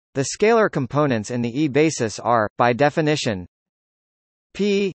 The scalar components in the E-basis are, by definition,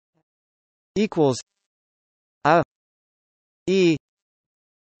 p equals a e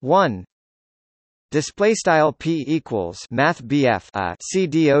 1. Display style p equals mathbf c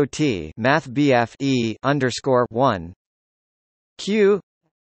dot mathbf e underscore 1. Q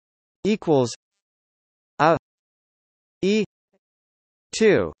equals a e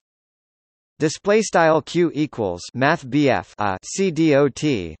 2. Display style q equals math BF c dot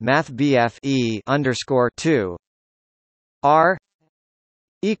math BF e underscore 2 r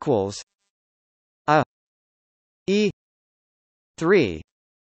equals a e 3.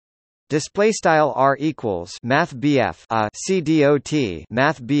 Display style r equals math BF c dot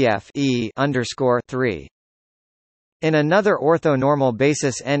math BF e underscore 3. In another orthonormal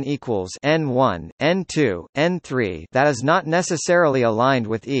basis n equals n1, n2, n3 that is not necessarily aligned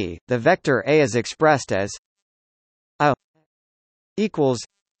with E, the vector A is expressed as a equals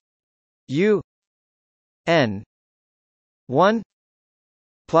u n 1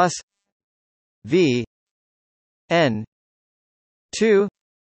 plus v n 2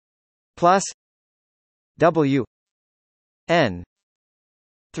 plus w n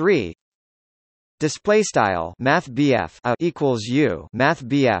 3. Display style math BF equals u math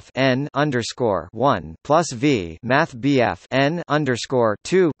BF n underscore 1 plus v math BF n underscore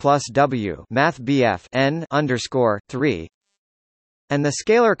 2 plus w math BF n underscore 3, and the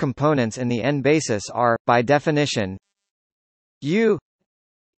scalar components in the n basis are, by definition, u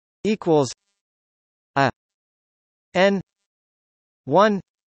equals a n 1.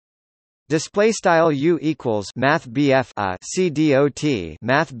 Display style u equals math BF c dot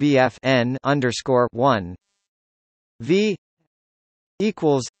math BF n underscore 1. V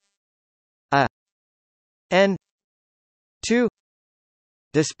equals a n 2.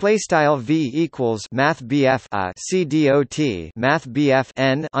 Display style v equals math BF c dot math BF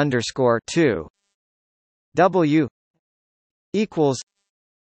n underscore 2. W equals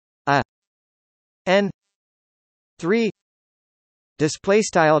a n 3. Display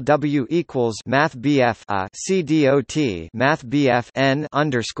style w equals math BF c dot math BF n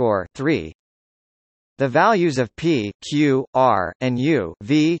underscore 3. The values of p, q, r, and u,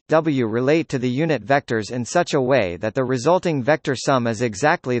 v, w relate to the unit vectors in such a way that the resulting vector sum is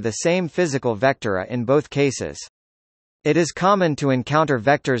exactly the same physical vector A in both cases. It is common to encounter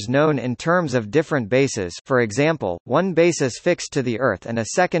vectors known in terms of different bases, for example, one basis fixed to the Earth and a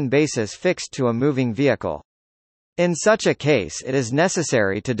second basis fixed to a moving vehicle. In such a case it is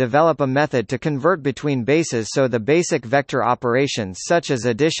necessary to develop a method to convert between bases so the basic vector operations such as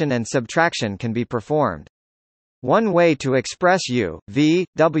addition and subtraction can be performed. One way to express u, v,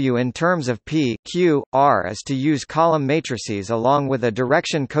 w in terms of p, q, r is to use column matrices along with a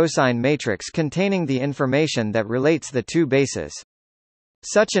direction cosine matrix containing the information that relates the two bases.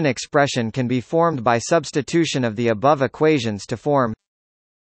 Such an expression can be formed by substitution of the above equations to form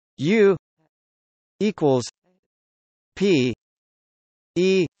u equals p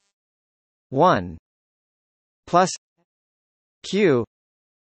e 1 plus q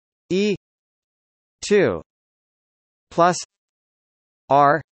e 2 plus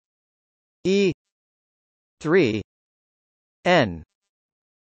r e 3 n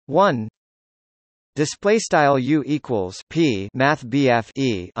 1. Display style u equals p math BF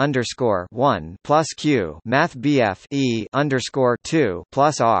e underscore 1 plus q math BF e underscore 2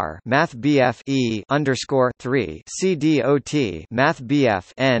 plus r math BF e underscore 3 c dot math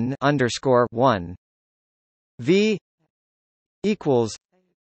BF n underscore 1. V equals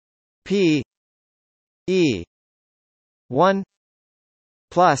p e 1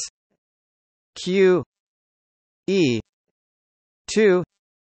 plus q e 2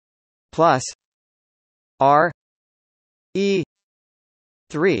 plus r e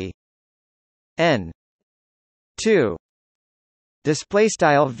 3 n 2. Display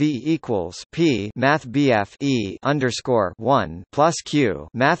style v equals p math BF e underscore 1 plus q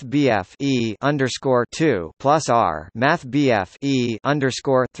math BF e underscore 2 plus r math BF e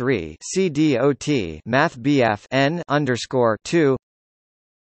underscore 3 c dot math BF n underscore 2.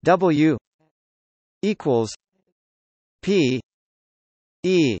 W equals p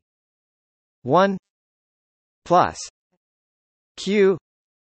e 1 plus q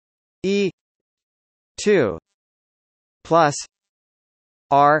e 2 plus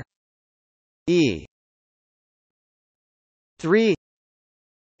r e 3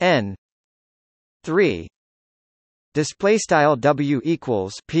 n 3. Display style w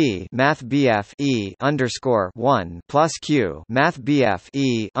equals p math BF e underscore 1 plus q math BF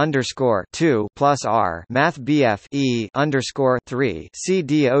e underscore 2 plus r math BF e underscore 3 c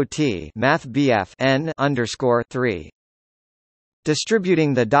dot math BF n underscore 3.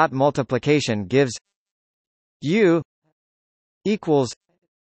 Distributing the dot multiplication gives u equals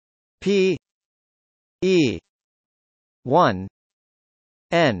p e 1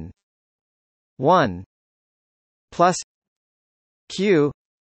 n 1 plus q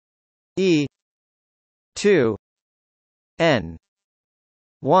e 2 n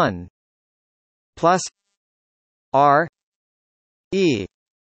 1 plus r e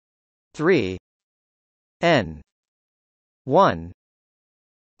 3 n 1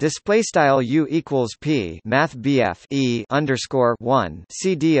 display style U equals P math BF E underscore 1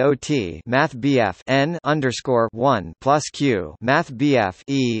 CDOT math BF N underscore 1 plus Q math BF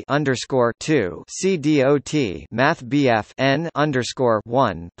E underscore 2 CDOT math BF N underscore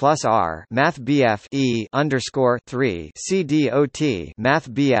 1 plus R math BF E underscore 3 CDOT math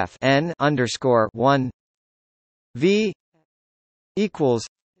BF N underscore 1 V equals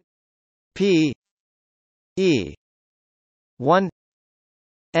P E 1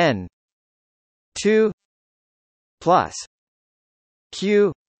 N 2 plus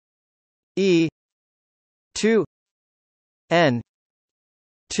Q E 2 N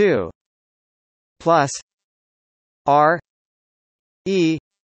 2 plus R E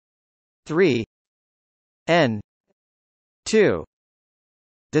 3 N 2.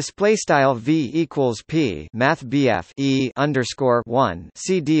 Display style V equals P math BF E underscore 1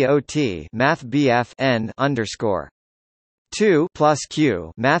 CDOT math BF N underscore 2 plus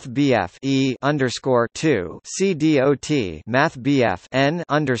Q math BF E underscore 2 CDOT math BF N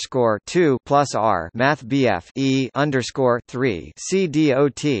underscore 2 plus R math BF E underscore 3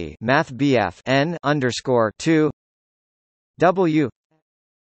 CDOT math BF N underscore 2 W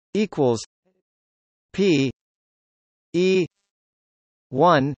equals P E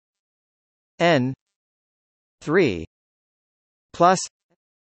 1 N 3 plus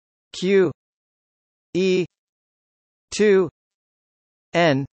Q E 2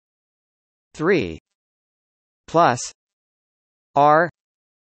 N 3 plus R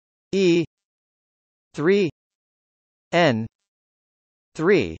E 3 N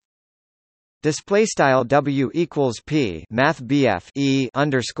 3. Display style W equals P math BF E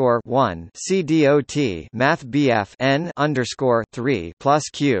underscore 1 CDOT math BF N underscore 3 plus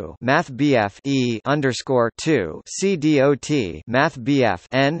Q math BF E underscore 2 CDOT math BF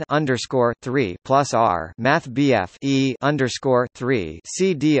N underscore 3 plus R math BF E underscore 3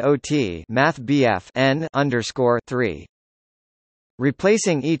 CDOT math BF N underscore 3.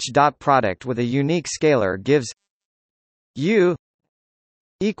 Replacing each dot product with a unique scalar gives U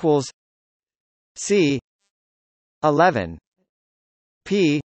equals C 11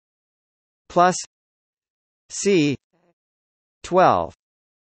 P plus C 12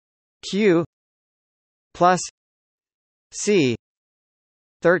 Q plus C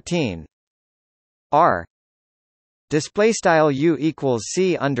 13 R. Display style U equals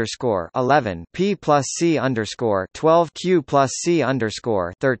C underscore 11 P plus C underscore 12 Q plus C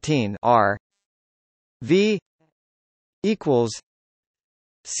underscore 13 R. V equals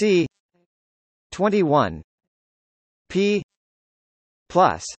C 21 P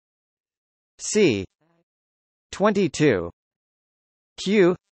plus C 22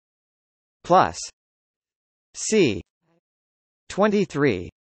 Q plus C 23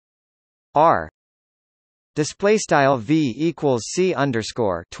 R. Display style V equals C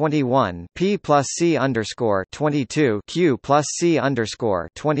underscore 21 P plus C underscore 22 Q plus C underscore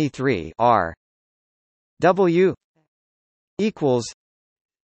 23 R. W equals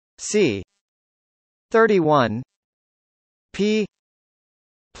C 31 P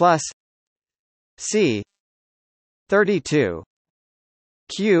plus C 32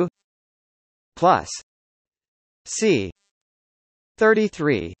 Q plus C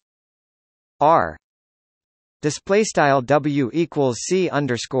 33 R. Display style W equals C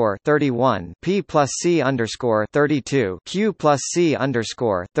underscore 31 P plus C underscore 32 Q plus C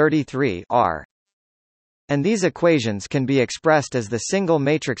underscore 33 R. And these equations can be expressed as the single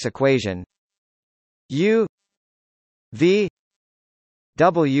matrix equation U V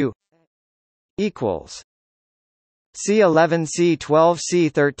W equals C11 C12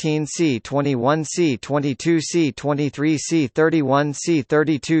 C13 C21 C22 C23 C31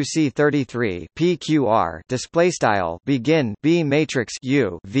 C32 C33 PQR. Display style begin B matrix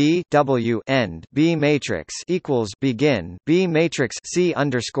U V W end B matrix equals begin B matrix C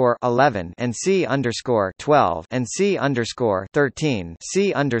underscore 11 and C underscore 12 and C underscore 13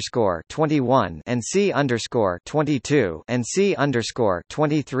 C underscore 21 and C underscore 22 and C underscore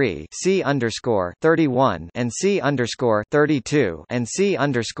 23 C underscore 31 and C underscore 32 and C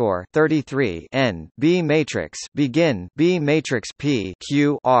underscore 33 end B matrix begin B matrix P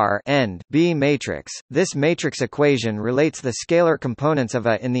Q R end B matrix. This matrix equation relates the scalar components of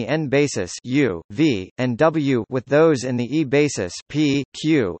A in the n basis U, V, and W with those in the E basis P,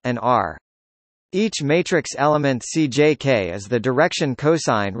 Q, and R. Each matrix element Cjk is the direction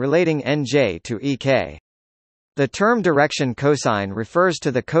cosine relating Nj to Ek. The term direction cosine refers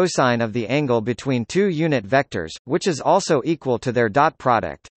to the cosine of the angle between two unit vectors, which is also equal to their dot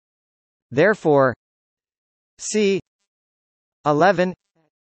product. Therefore, C 11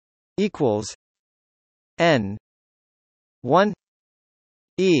 equals n 1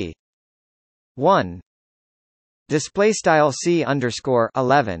 e 1. Display style c underscore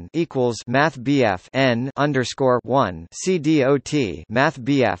 11 equals math BF n underscore 1 c dot math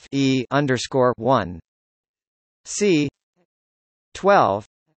BF e underscore 1 c 12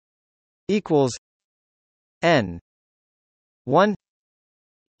 equals n 1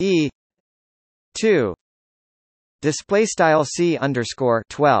 e 2. Display style c underscore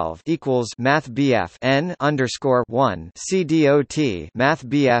 12 equals math BF n underscore 1 c dot math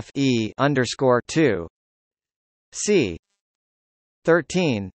BF e underscore 2 c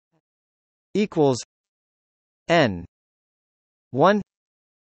 13 equals n 1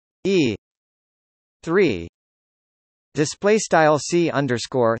 e 3. Display style c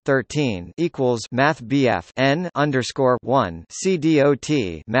underscore 13 equals math BF n underscore 1 c dot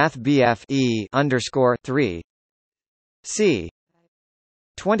math BF e underscore 3 c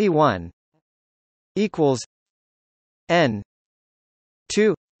 21 equals n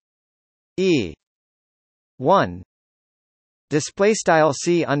 2 e 1. Display style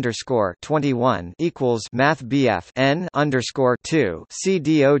c underscore 21 equals math BF n underscore 2 c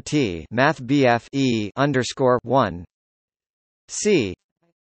dot math BF e underscore 1 c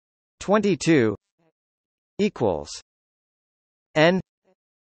 22 equals n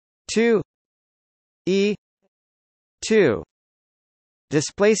 2 e 2.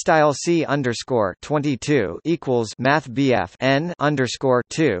 Display style c underscore 22 equals math BF n underscore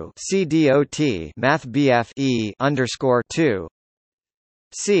 2 c dot math BF e underscore 2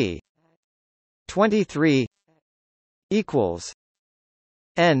 c 23 equals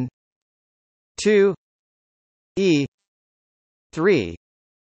n 2 e 3.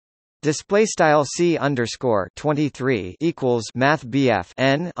 Display style c underscore 23 equals math BF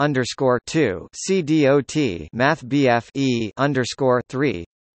n underscore 2 c dot math BF e underscore 3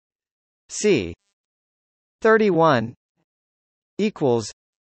 c 31 equals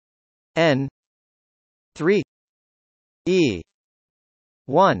n 3 e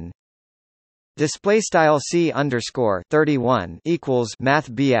 1. Display style c underscore 31 equals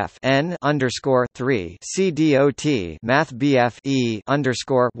math BF n underscore 3 c dot math BF e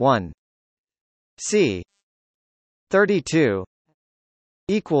underscore 1 c 32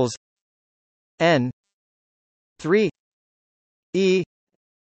 equals n 3 e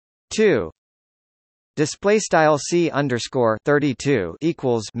 2. Display style c underscore 32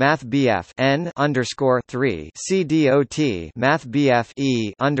 equals math BF n underscore 3 c dot math BF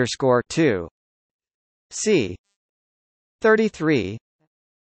e underscore 2 c 33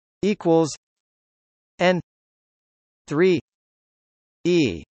 equals n 3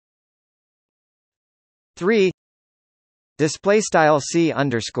 e 3. Display style c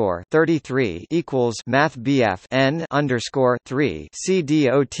underscore 33 equals math BF n underscore 3 c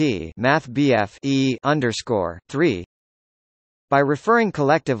dot math BF e underscore 3. By referring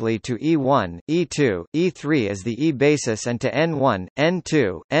collectively to E1, E2, E3 as the E basis and to N1,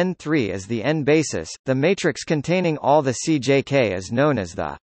 N2, N3 as the N basis, the matrix containing all the CJK is known as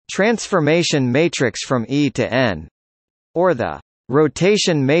the transformation matrix from E to N, or the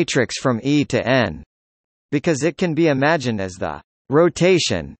rotation matrix from E to N, because it can be imagined as the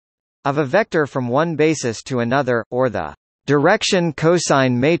rotation of a vector from one basis to another, or the direction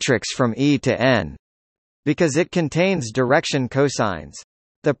cosine matrix from E to N, because it contains direction cosines.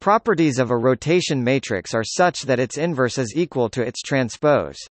 The properties of a rotation matrix are such that its inverse is equal to its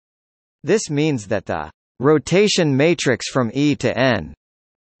transpose. This means that the rotation matrix from E to N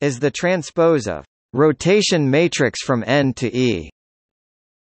is the transpose of rotation matrix from N to E.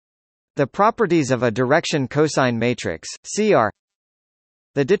 The properties of a direction cosine matrix, C, are: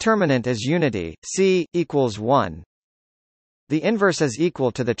 the determinant is unity, C equals 1. The inverse is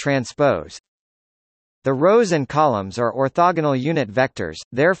equal to the transpose. The rows and columns are orthogonal unit vectors,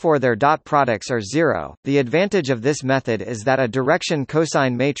 therefore their dot products are 0. The advantage of this method is that a direction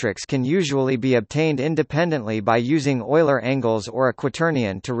cosine matrix can usually be obtained independently by using Euler angles or a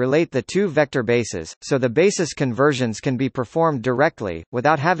quaternion to relate the two vector bases, so the basis conversions can be performed directly,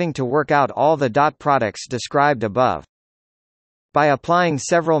 without having to work out all the dot products described above. By applying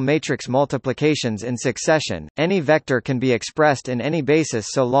several matrix multiplications in succession, any vector can be expressed in any basis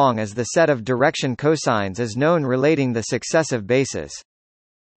so long as the set of direction cosines is known relating the successive bases.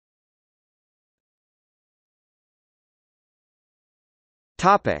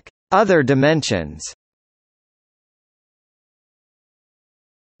 Topic: Other dimensions.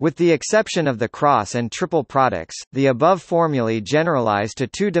 With the exception of the cross and triple products, the above formulae generalize to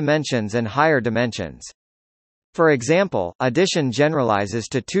 2 dimensions and higher dimensions. For example, addition generalizes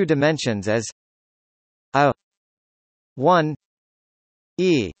to 2 dimensions as a 1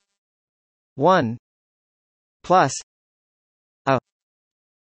 e 1 plus a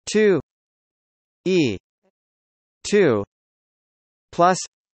 2 e 2 plus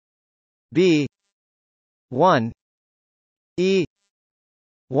b 1 e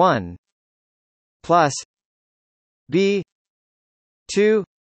 1 plus b 2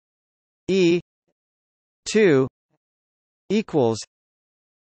 e 2 equals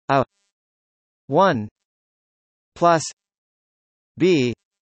a 1 plus b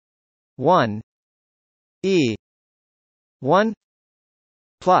 1 e 1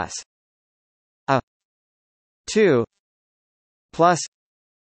 plus a 2 plus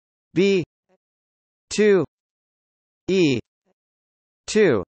b 2 e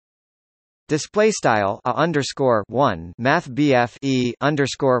 2. Display style a underscore 1 math BF e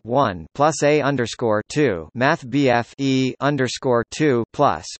underscore 1 plus a underscore 2 math BF e underscore 2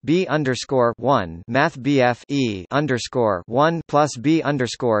 plus b underscore 1 math BF e underscore 1 plus b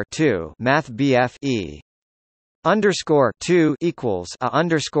underscore 2 math BF e underscore 2 equals a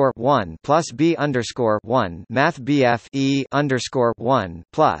underscore 1 plus b underscore 1 math BF e underscore 1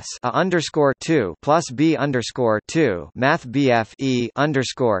 plus a underscore 2 plus b underscore 2 math BF e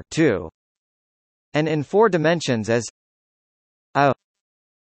underscore 2, and in 4 dimensions as a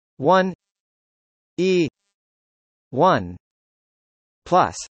 1 e 1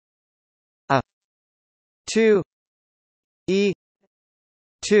 plus a 2 e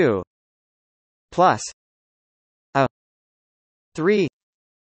 2 plus a 3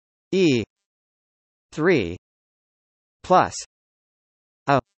 e 3 plus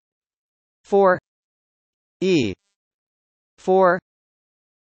a 4 e 4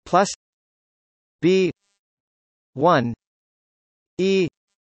 plus b 1 e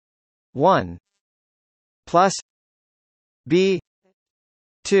 1 plus b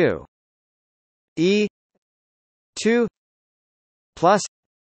 2 e 2 plus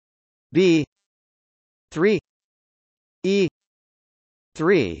b 3 e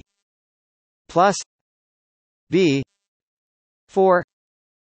 3 plus b 4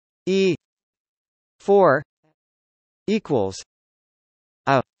 e 4 equals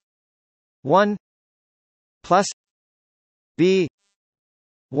a 1 plus b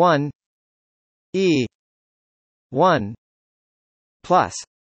 1 e 1 plus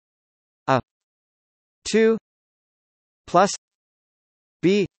a 2 plus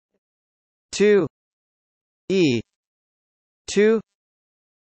b 2 e 2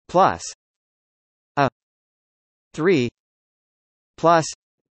 plus a 3 plus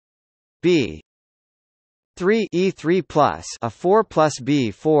b 3 e 3 plus a 4 plus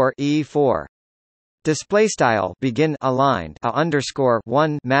b 4 e 4. Display style begin aligned a underscore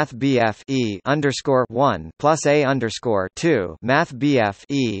 1 math BF e underscore 1 plus a underscore 2 math BF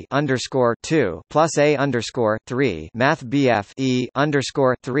e underscore 2 plus a underscore 3 math BF e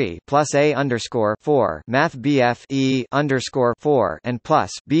underscore 3 plus a underscore 4 math BF e underscore 4 and plus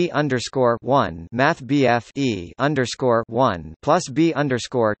b underscore 1 math BF e underscore 1 plus b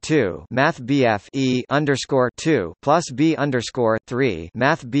underscore 2 math BF e underscore 2 plus b underscore 3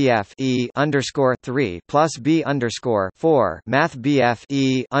 math BF e underscore 3 plus b underscore 4 math BF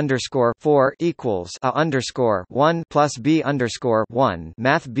e underscore 4 equals a underscore 1 plus b underscore 1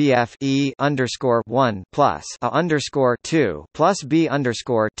 math BF e underscore 1 plus a underscore 2 plus b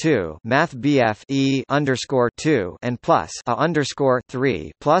underscore 2 math BF e underscore 2 and plus a underscore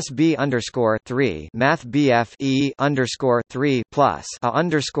 3 plus b underscore 3 math BF e underscore 3 plus a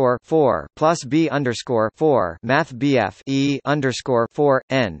underscore 4 plus b underscore 4 math BF e underscore 4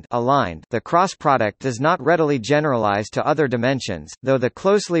 end aligned. The cross product does not readily generalize to other dimensions, though the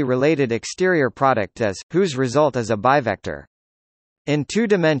closely related exterior product does, whose result is a bivector. In 2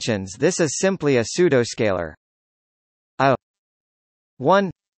 dimensions this is simply a pseudoscalar a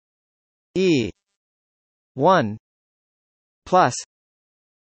 1 e 1 plus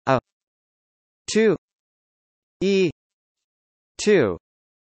a 2 e 2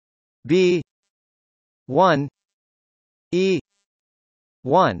 b 1 e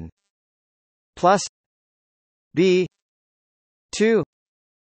 1 plus b 2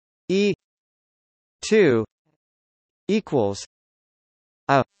 e 2 equals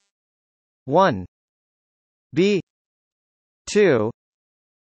a 1 b 2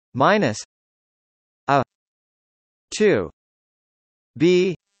 minus a 2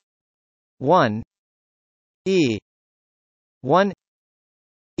 b 1 e 1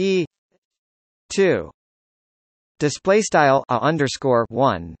 e 2. Display style a underscore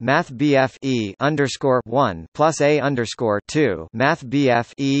 1 math BF E underscore 1 plus a underscore 2 math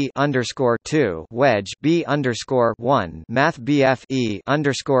BF E underscore 2 wedge B underscore 1 math BF E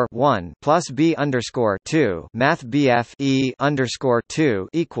underscore 1 plus B underscore 2 math BF E underscore 2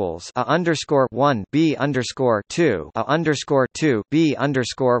 equals a underscore 1 B underscore 2 a underscore 2 B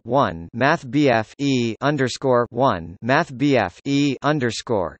underscore 1 math BF E underscore 1 math BF E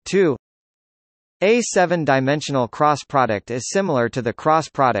underscore 2. A seven-dimensional cross product is similar to the cross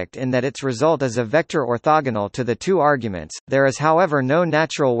product in that its result is a vector orthogonal to the two arguments. There is however no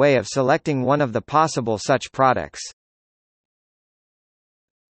natural way of selecting one of the possible such products.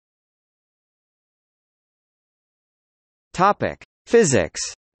 Topic: Physics.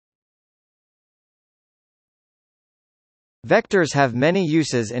 Vectors have many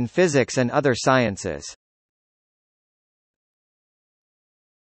uses in physics and other sciences.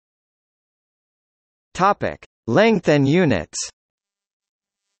 Topic: Length and units.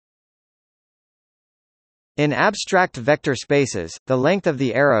 In abstract vector spaces, the length of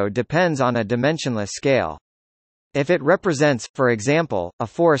the arrow depends on a dimensionless scale. If it represents, for example, a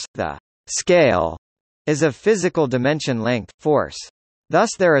force, the scale is of physical dimension length, force. Thus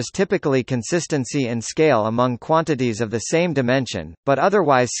there is typically consistency in scale among quantities of the same dimension, but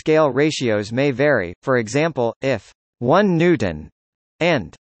otherwise scale ratios may vary. For example, if 1 Newton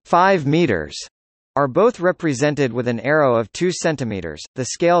and 5 meters are both represented with an arrow of 2 cm, the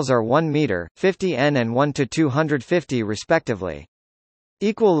scales are 1 meter, 50 n and 1 to 250 respectively.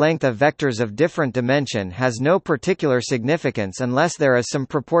 Equal length of vectors of different dimension has no particular significance unless there is some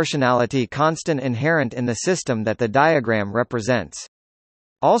proportionality constant inherent in the system that the diagram represents.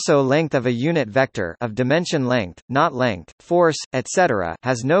 Also, length of a unit vector of dimension length, not length, force, etc.,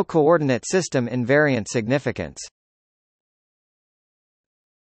 has no coordinate system invariant significance.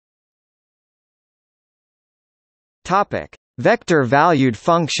 Topic: Vector-valued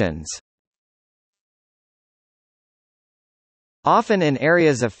functions. Often in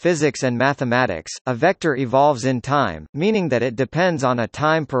areas of physics and mathematics, a vector evolves in time, meaning that it depends on a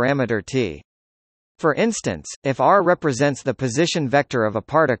time parameter t. For instance, if r represents the position vector of a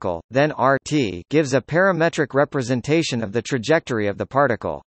particle, then r(t) gives a parametric representation of the trajectory of the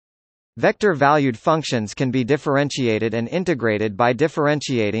particle. Vector-valued functions can be differentiated and integrated by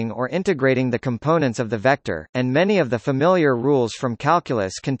differentiating or integrating the components of the vector, and many of the familiar rules from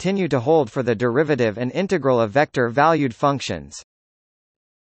calculus continue to hold for the derivative and integral of vector-valued functions.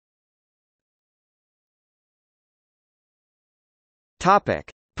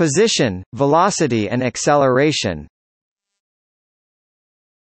 Topic: Position, velocity and acceleration.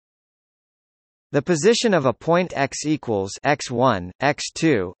 The position of a point x equals x1,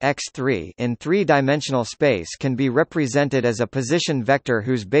 x2, x3 in three-dimensional space can be represented as a position vector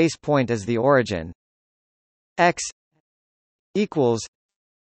whose base point is the origin. X equals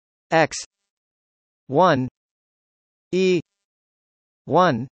x1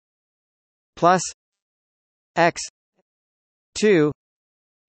 e1 plus x2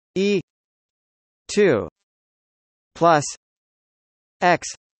 e2 plus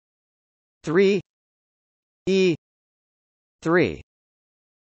x3 e3.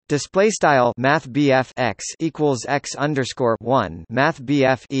 Display style Math x equals x underscore 1 Math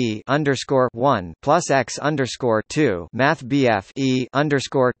e underscore 1 plus x underscore 2 Math e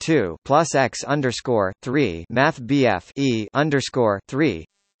underscore 2 plus x underscore 3 Math e underscore 3.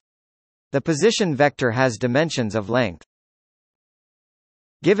 The position vector has dimensions of length.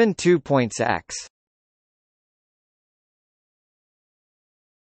 Given 2 points x.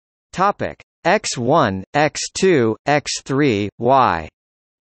 Topic: x1, x2, x3, y.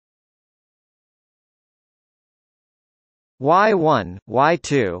 y1,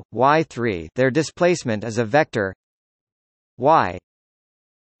 y2, y3. Their displacement is a vector y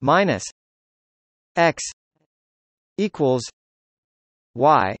minus x equals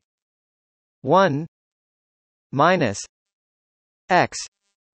y 1 minus x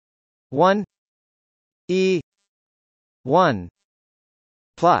 1 e 1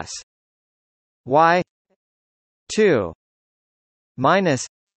 plus y 2 minus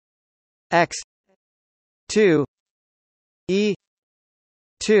x 2 e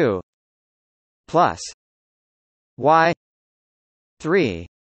 2 plus y 3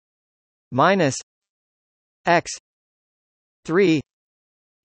 minus x 3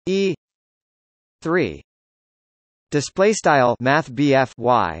 e 3. Display style Math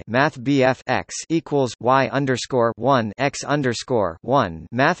y Math x equals y underscore 1 x underscore 1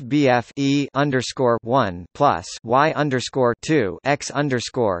 Math e underscore 1 plus y underscore 2 x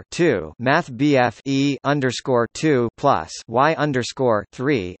underscore 2 Math e underscore 2 plus y underscore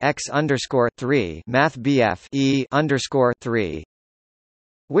 3 x underscore 3 Math e underscore 3,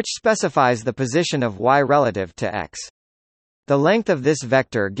 which specifies the position of y relative to x. The length of this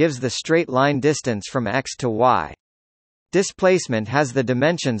vector gives the straight line distance from x to y. Displacement has the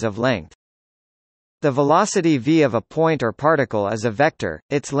dimensions of length. The velocity v of a point or particle is a vector,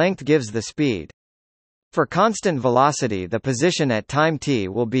 its length gives the speed. For constant velocity, the position at time t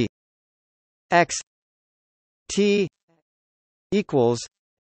will be x t equals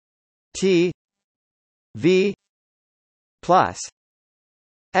t v plus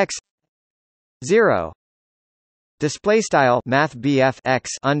x 0. Display style Math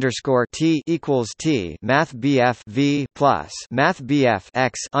x underscore t equals t Math v plus Math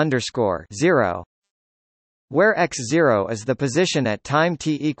x underscore 0, where x0 is the position at time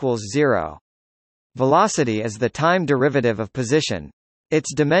t equals 0. Velocity is the time derivative of position.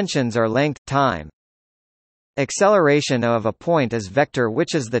 Its dimensions are length, time. Acceleration of a point is vector,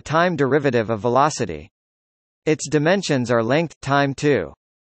 which is the time derivative of velocity. Its dimensions are length, time too.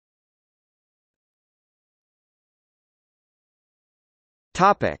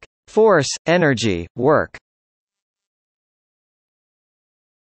 Topic: Force, energy, work.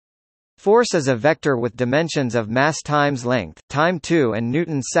 Force is a vector with dimensions of mass times length, time 2, and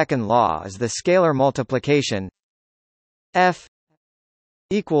Newton's second law is the scalar multiplication F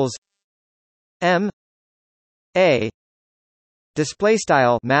equals m a. Display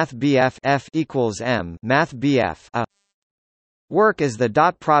style Math F equals m Math a. Work is the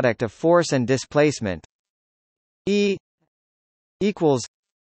dot product of force and displacement E equals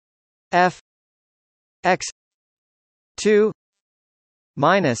F x 2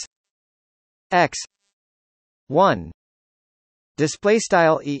 minus x 1. Display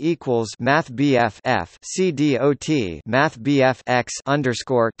style E equals Math F C dot Math x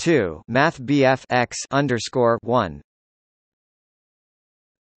underscore 2 Math x underscore 1.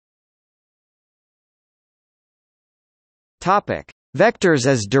 Topic: Vectors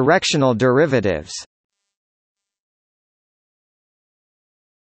as directional derivatives.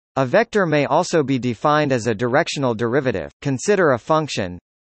 A vector may also be defined as a directional derivative. Consider a function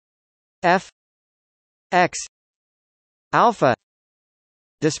f x alpha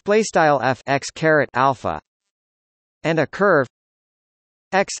display style f x caret alpha and a curve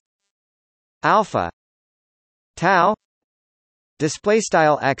x alpha tau display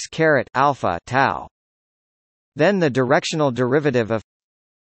style x caret alpha tau. Then the directional derivative of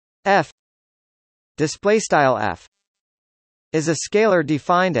f display style f is a scalar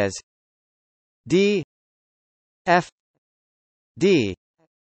defined as d f d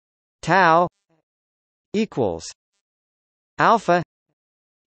tau equals alpha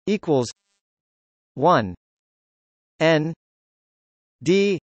equals 1 n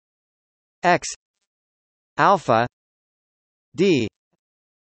d x alpha d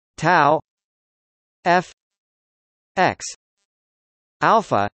tau f x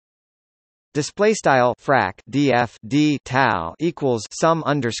alpha display style frac df d tau equals sum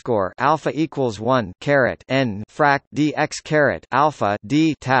underscore alpha equals 1 caret n frac dx caret alpha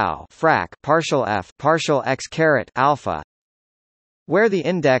d tau frac partial f partial x caret alpha, where the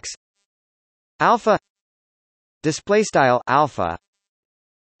index alpha display style alpha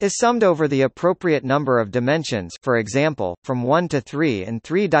is summed over the appropriate number of dimensions, for example, from 1 to 3 in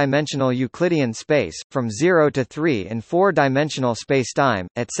 3-dimensional Euclidean space, from 0 to 3 in 4-dimensional spacetime,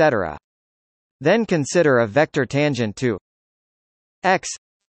 etc. Then consider a vector tangent to x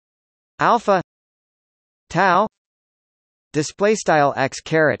alpha tau display style x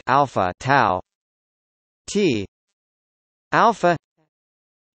caret alpha tau t alpha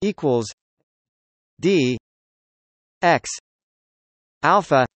equals d x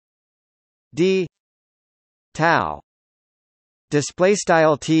alpha d tau display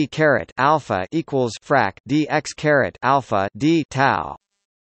style t caret alpha equals frac dx caret alpha d tau.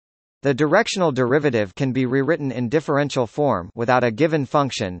 The directional derivative can be rewritten in differential form without a given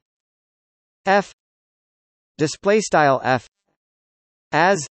function f display style f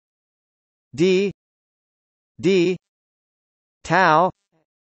as d d tau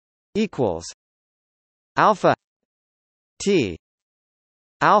equals alpha t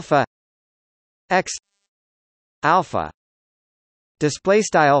alpha x alpha display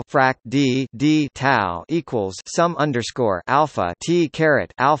style frac d d tau equals sum underscore alpha t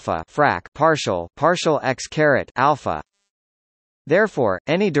caret alpha frac partial x caret alpha. Therefore,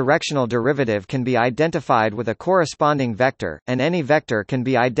 any directional derivative can be identified with a corresponding vector, and any vector can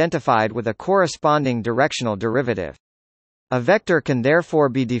be identified with a corresponding directional derivative. A vector can therefore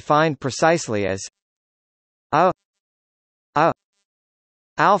be defined precisely as a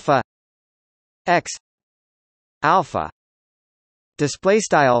alpha x alpha. Display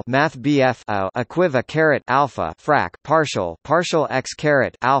style math BF equiva caret alpha frac partial x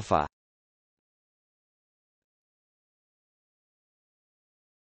caret alpha.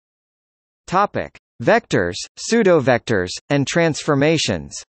 Topic: Vectors, pseudovectors, and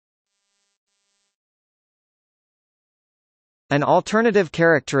transformations. An alternative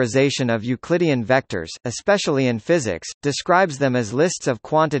characterization of Euclidean vectors, especially in physics, describes them as lists of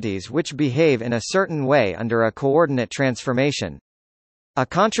quantities which behave in a certain way under a coordinate transformation. A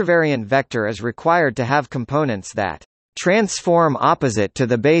contravariant vector is required to have components that transform opposite to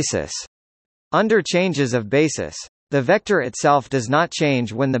the basis under changes of basis. The vector itself does not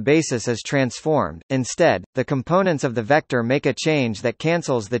change when the basis is transformed, instead, the components of the vector make a change that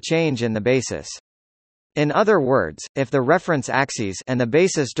cancels the change in the basis. In other words, if the reference axes and the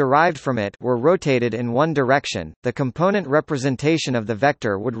basis derived from it were rotated in one direction, the component representation of the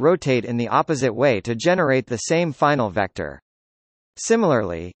vector would rotate in the opposite way to generate the same final vector.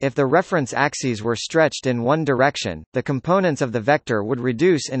 Similarly, if the reference axes were stretched in one direction, the components of the vector would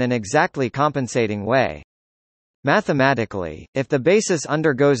reduce in an exactly compensating way. Mathematically, if the basis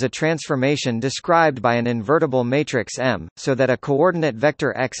undergoes a transformation described by an invertible matrix M, so that a coordinate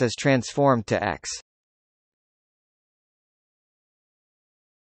vector x is transformed to x.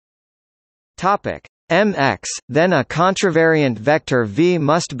 Mx, then a contravariant vector v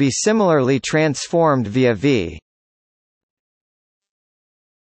must be similarly transformed via v.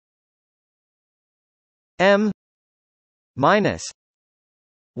 M minus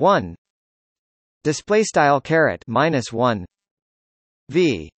 1 display style caret minus 1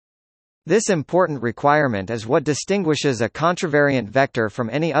 v. This important requirement is what distinguishes a contravariant vector from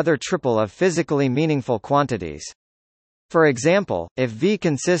any other triple of physically meaningful quantities. For example, if v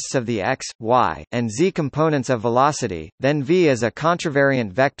consists of the x, y, and z components of velocity, then v is a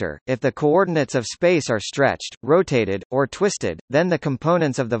contravariant vector. If the coordinates of space are stretched, rotated, or twisted, then the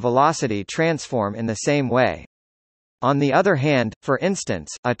components of the velocity transform in the same way. On the other hand, for instance,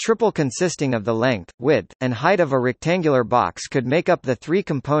 a triple consisting of the length, width, and height of a rectangular box could make up the three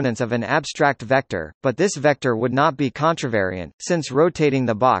components of an abstract vector, but this vector would not be contravariant, since rotating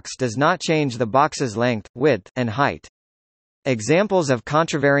the box does not change the box's length, width, and height. Examples of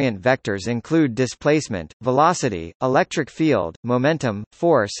contravariant vectors include displacement, velocity, electric field, momentum,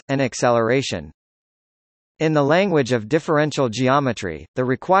 force, and acceleration. In the language of differential geometry, the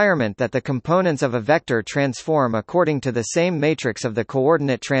requirement that the components of a vector transform according to the same matrix of the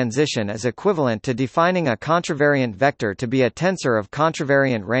coordinate transition is equivalent to defining a contravariant vector to be a tensor of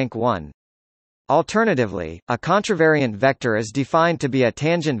contravariant rank 1. Alternatively, a contravariant vector is defined to be a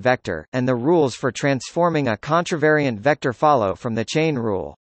tangent vector, and the rules for transforming a contravariant vector follow from the chain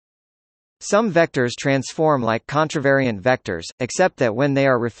rule. Some vectors transform like contravariant vectors, except that when they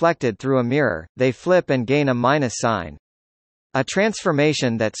are reflected through a mirror, they flip and gain a minus sign. A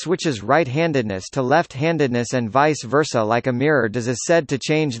transformation that switches right-handedness to left-handedness and vice versa like a mirror does is said to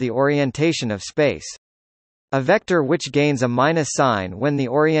change the orientation of space. A vector which gains a minus sign when the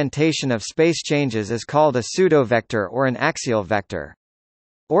orientation of space changes is called a pseudovector or an axial vector.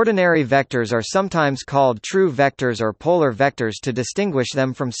 Ordinary vectors are sometimes called true vectors or polar vectors to distinguish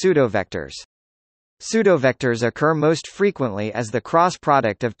them from pseudovectors. Pseudovectors occur most frequently as the cross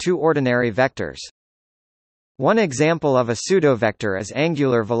product of two ordinary vectors. One example of a pseudovector is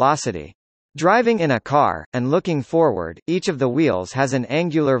angular velocity. Driving in a car, and looking forward, each of the wheels has an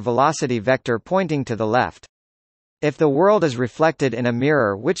angular velocity vector pointing to the left. If the world is reflected in a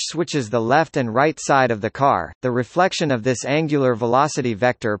mirror which switches the left and right side of the car, the reflection of this angular velocity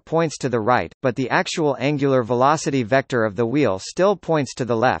vector points to the right, but the actual angular velocity vector of the wheel still points to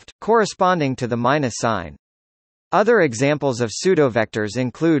the left, corresponding to the minus sign. Other examples of pseudovectors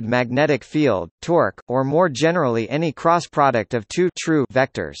include magnetic field, torque, or more generally any cross product of two true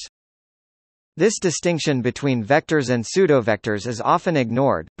vectors. This distinction between vectors and pseudovectors is often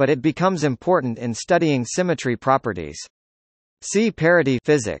ignored, but it becomes important in studying symmetry properties. See parity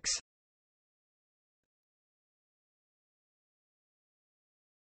physics.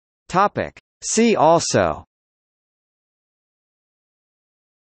 Topic. See also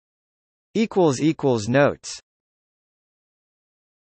Notes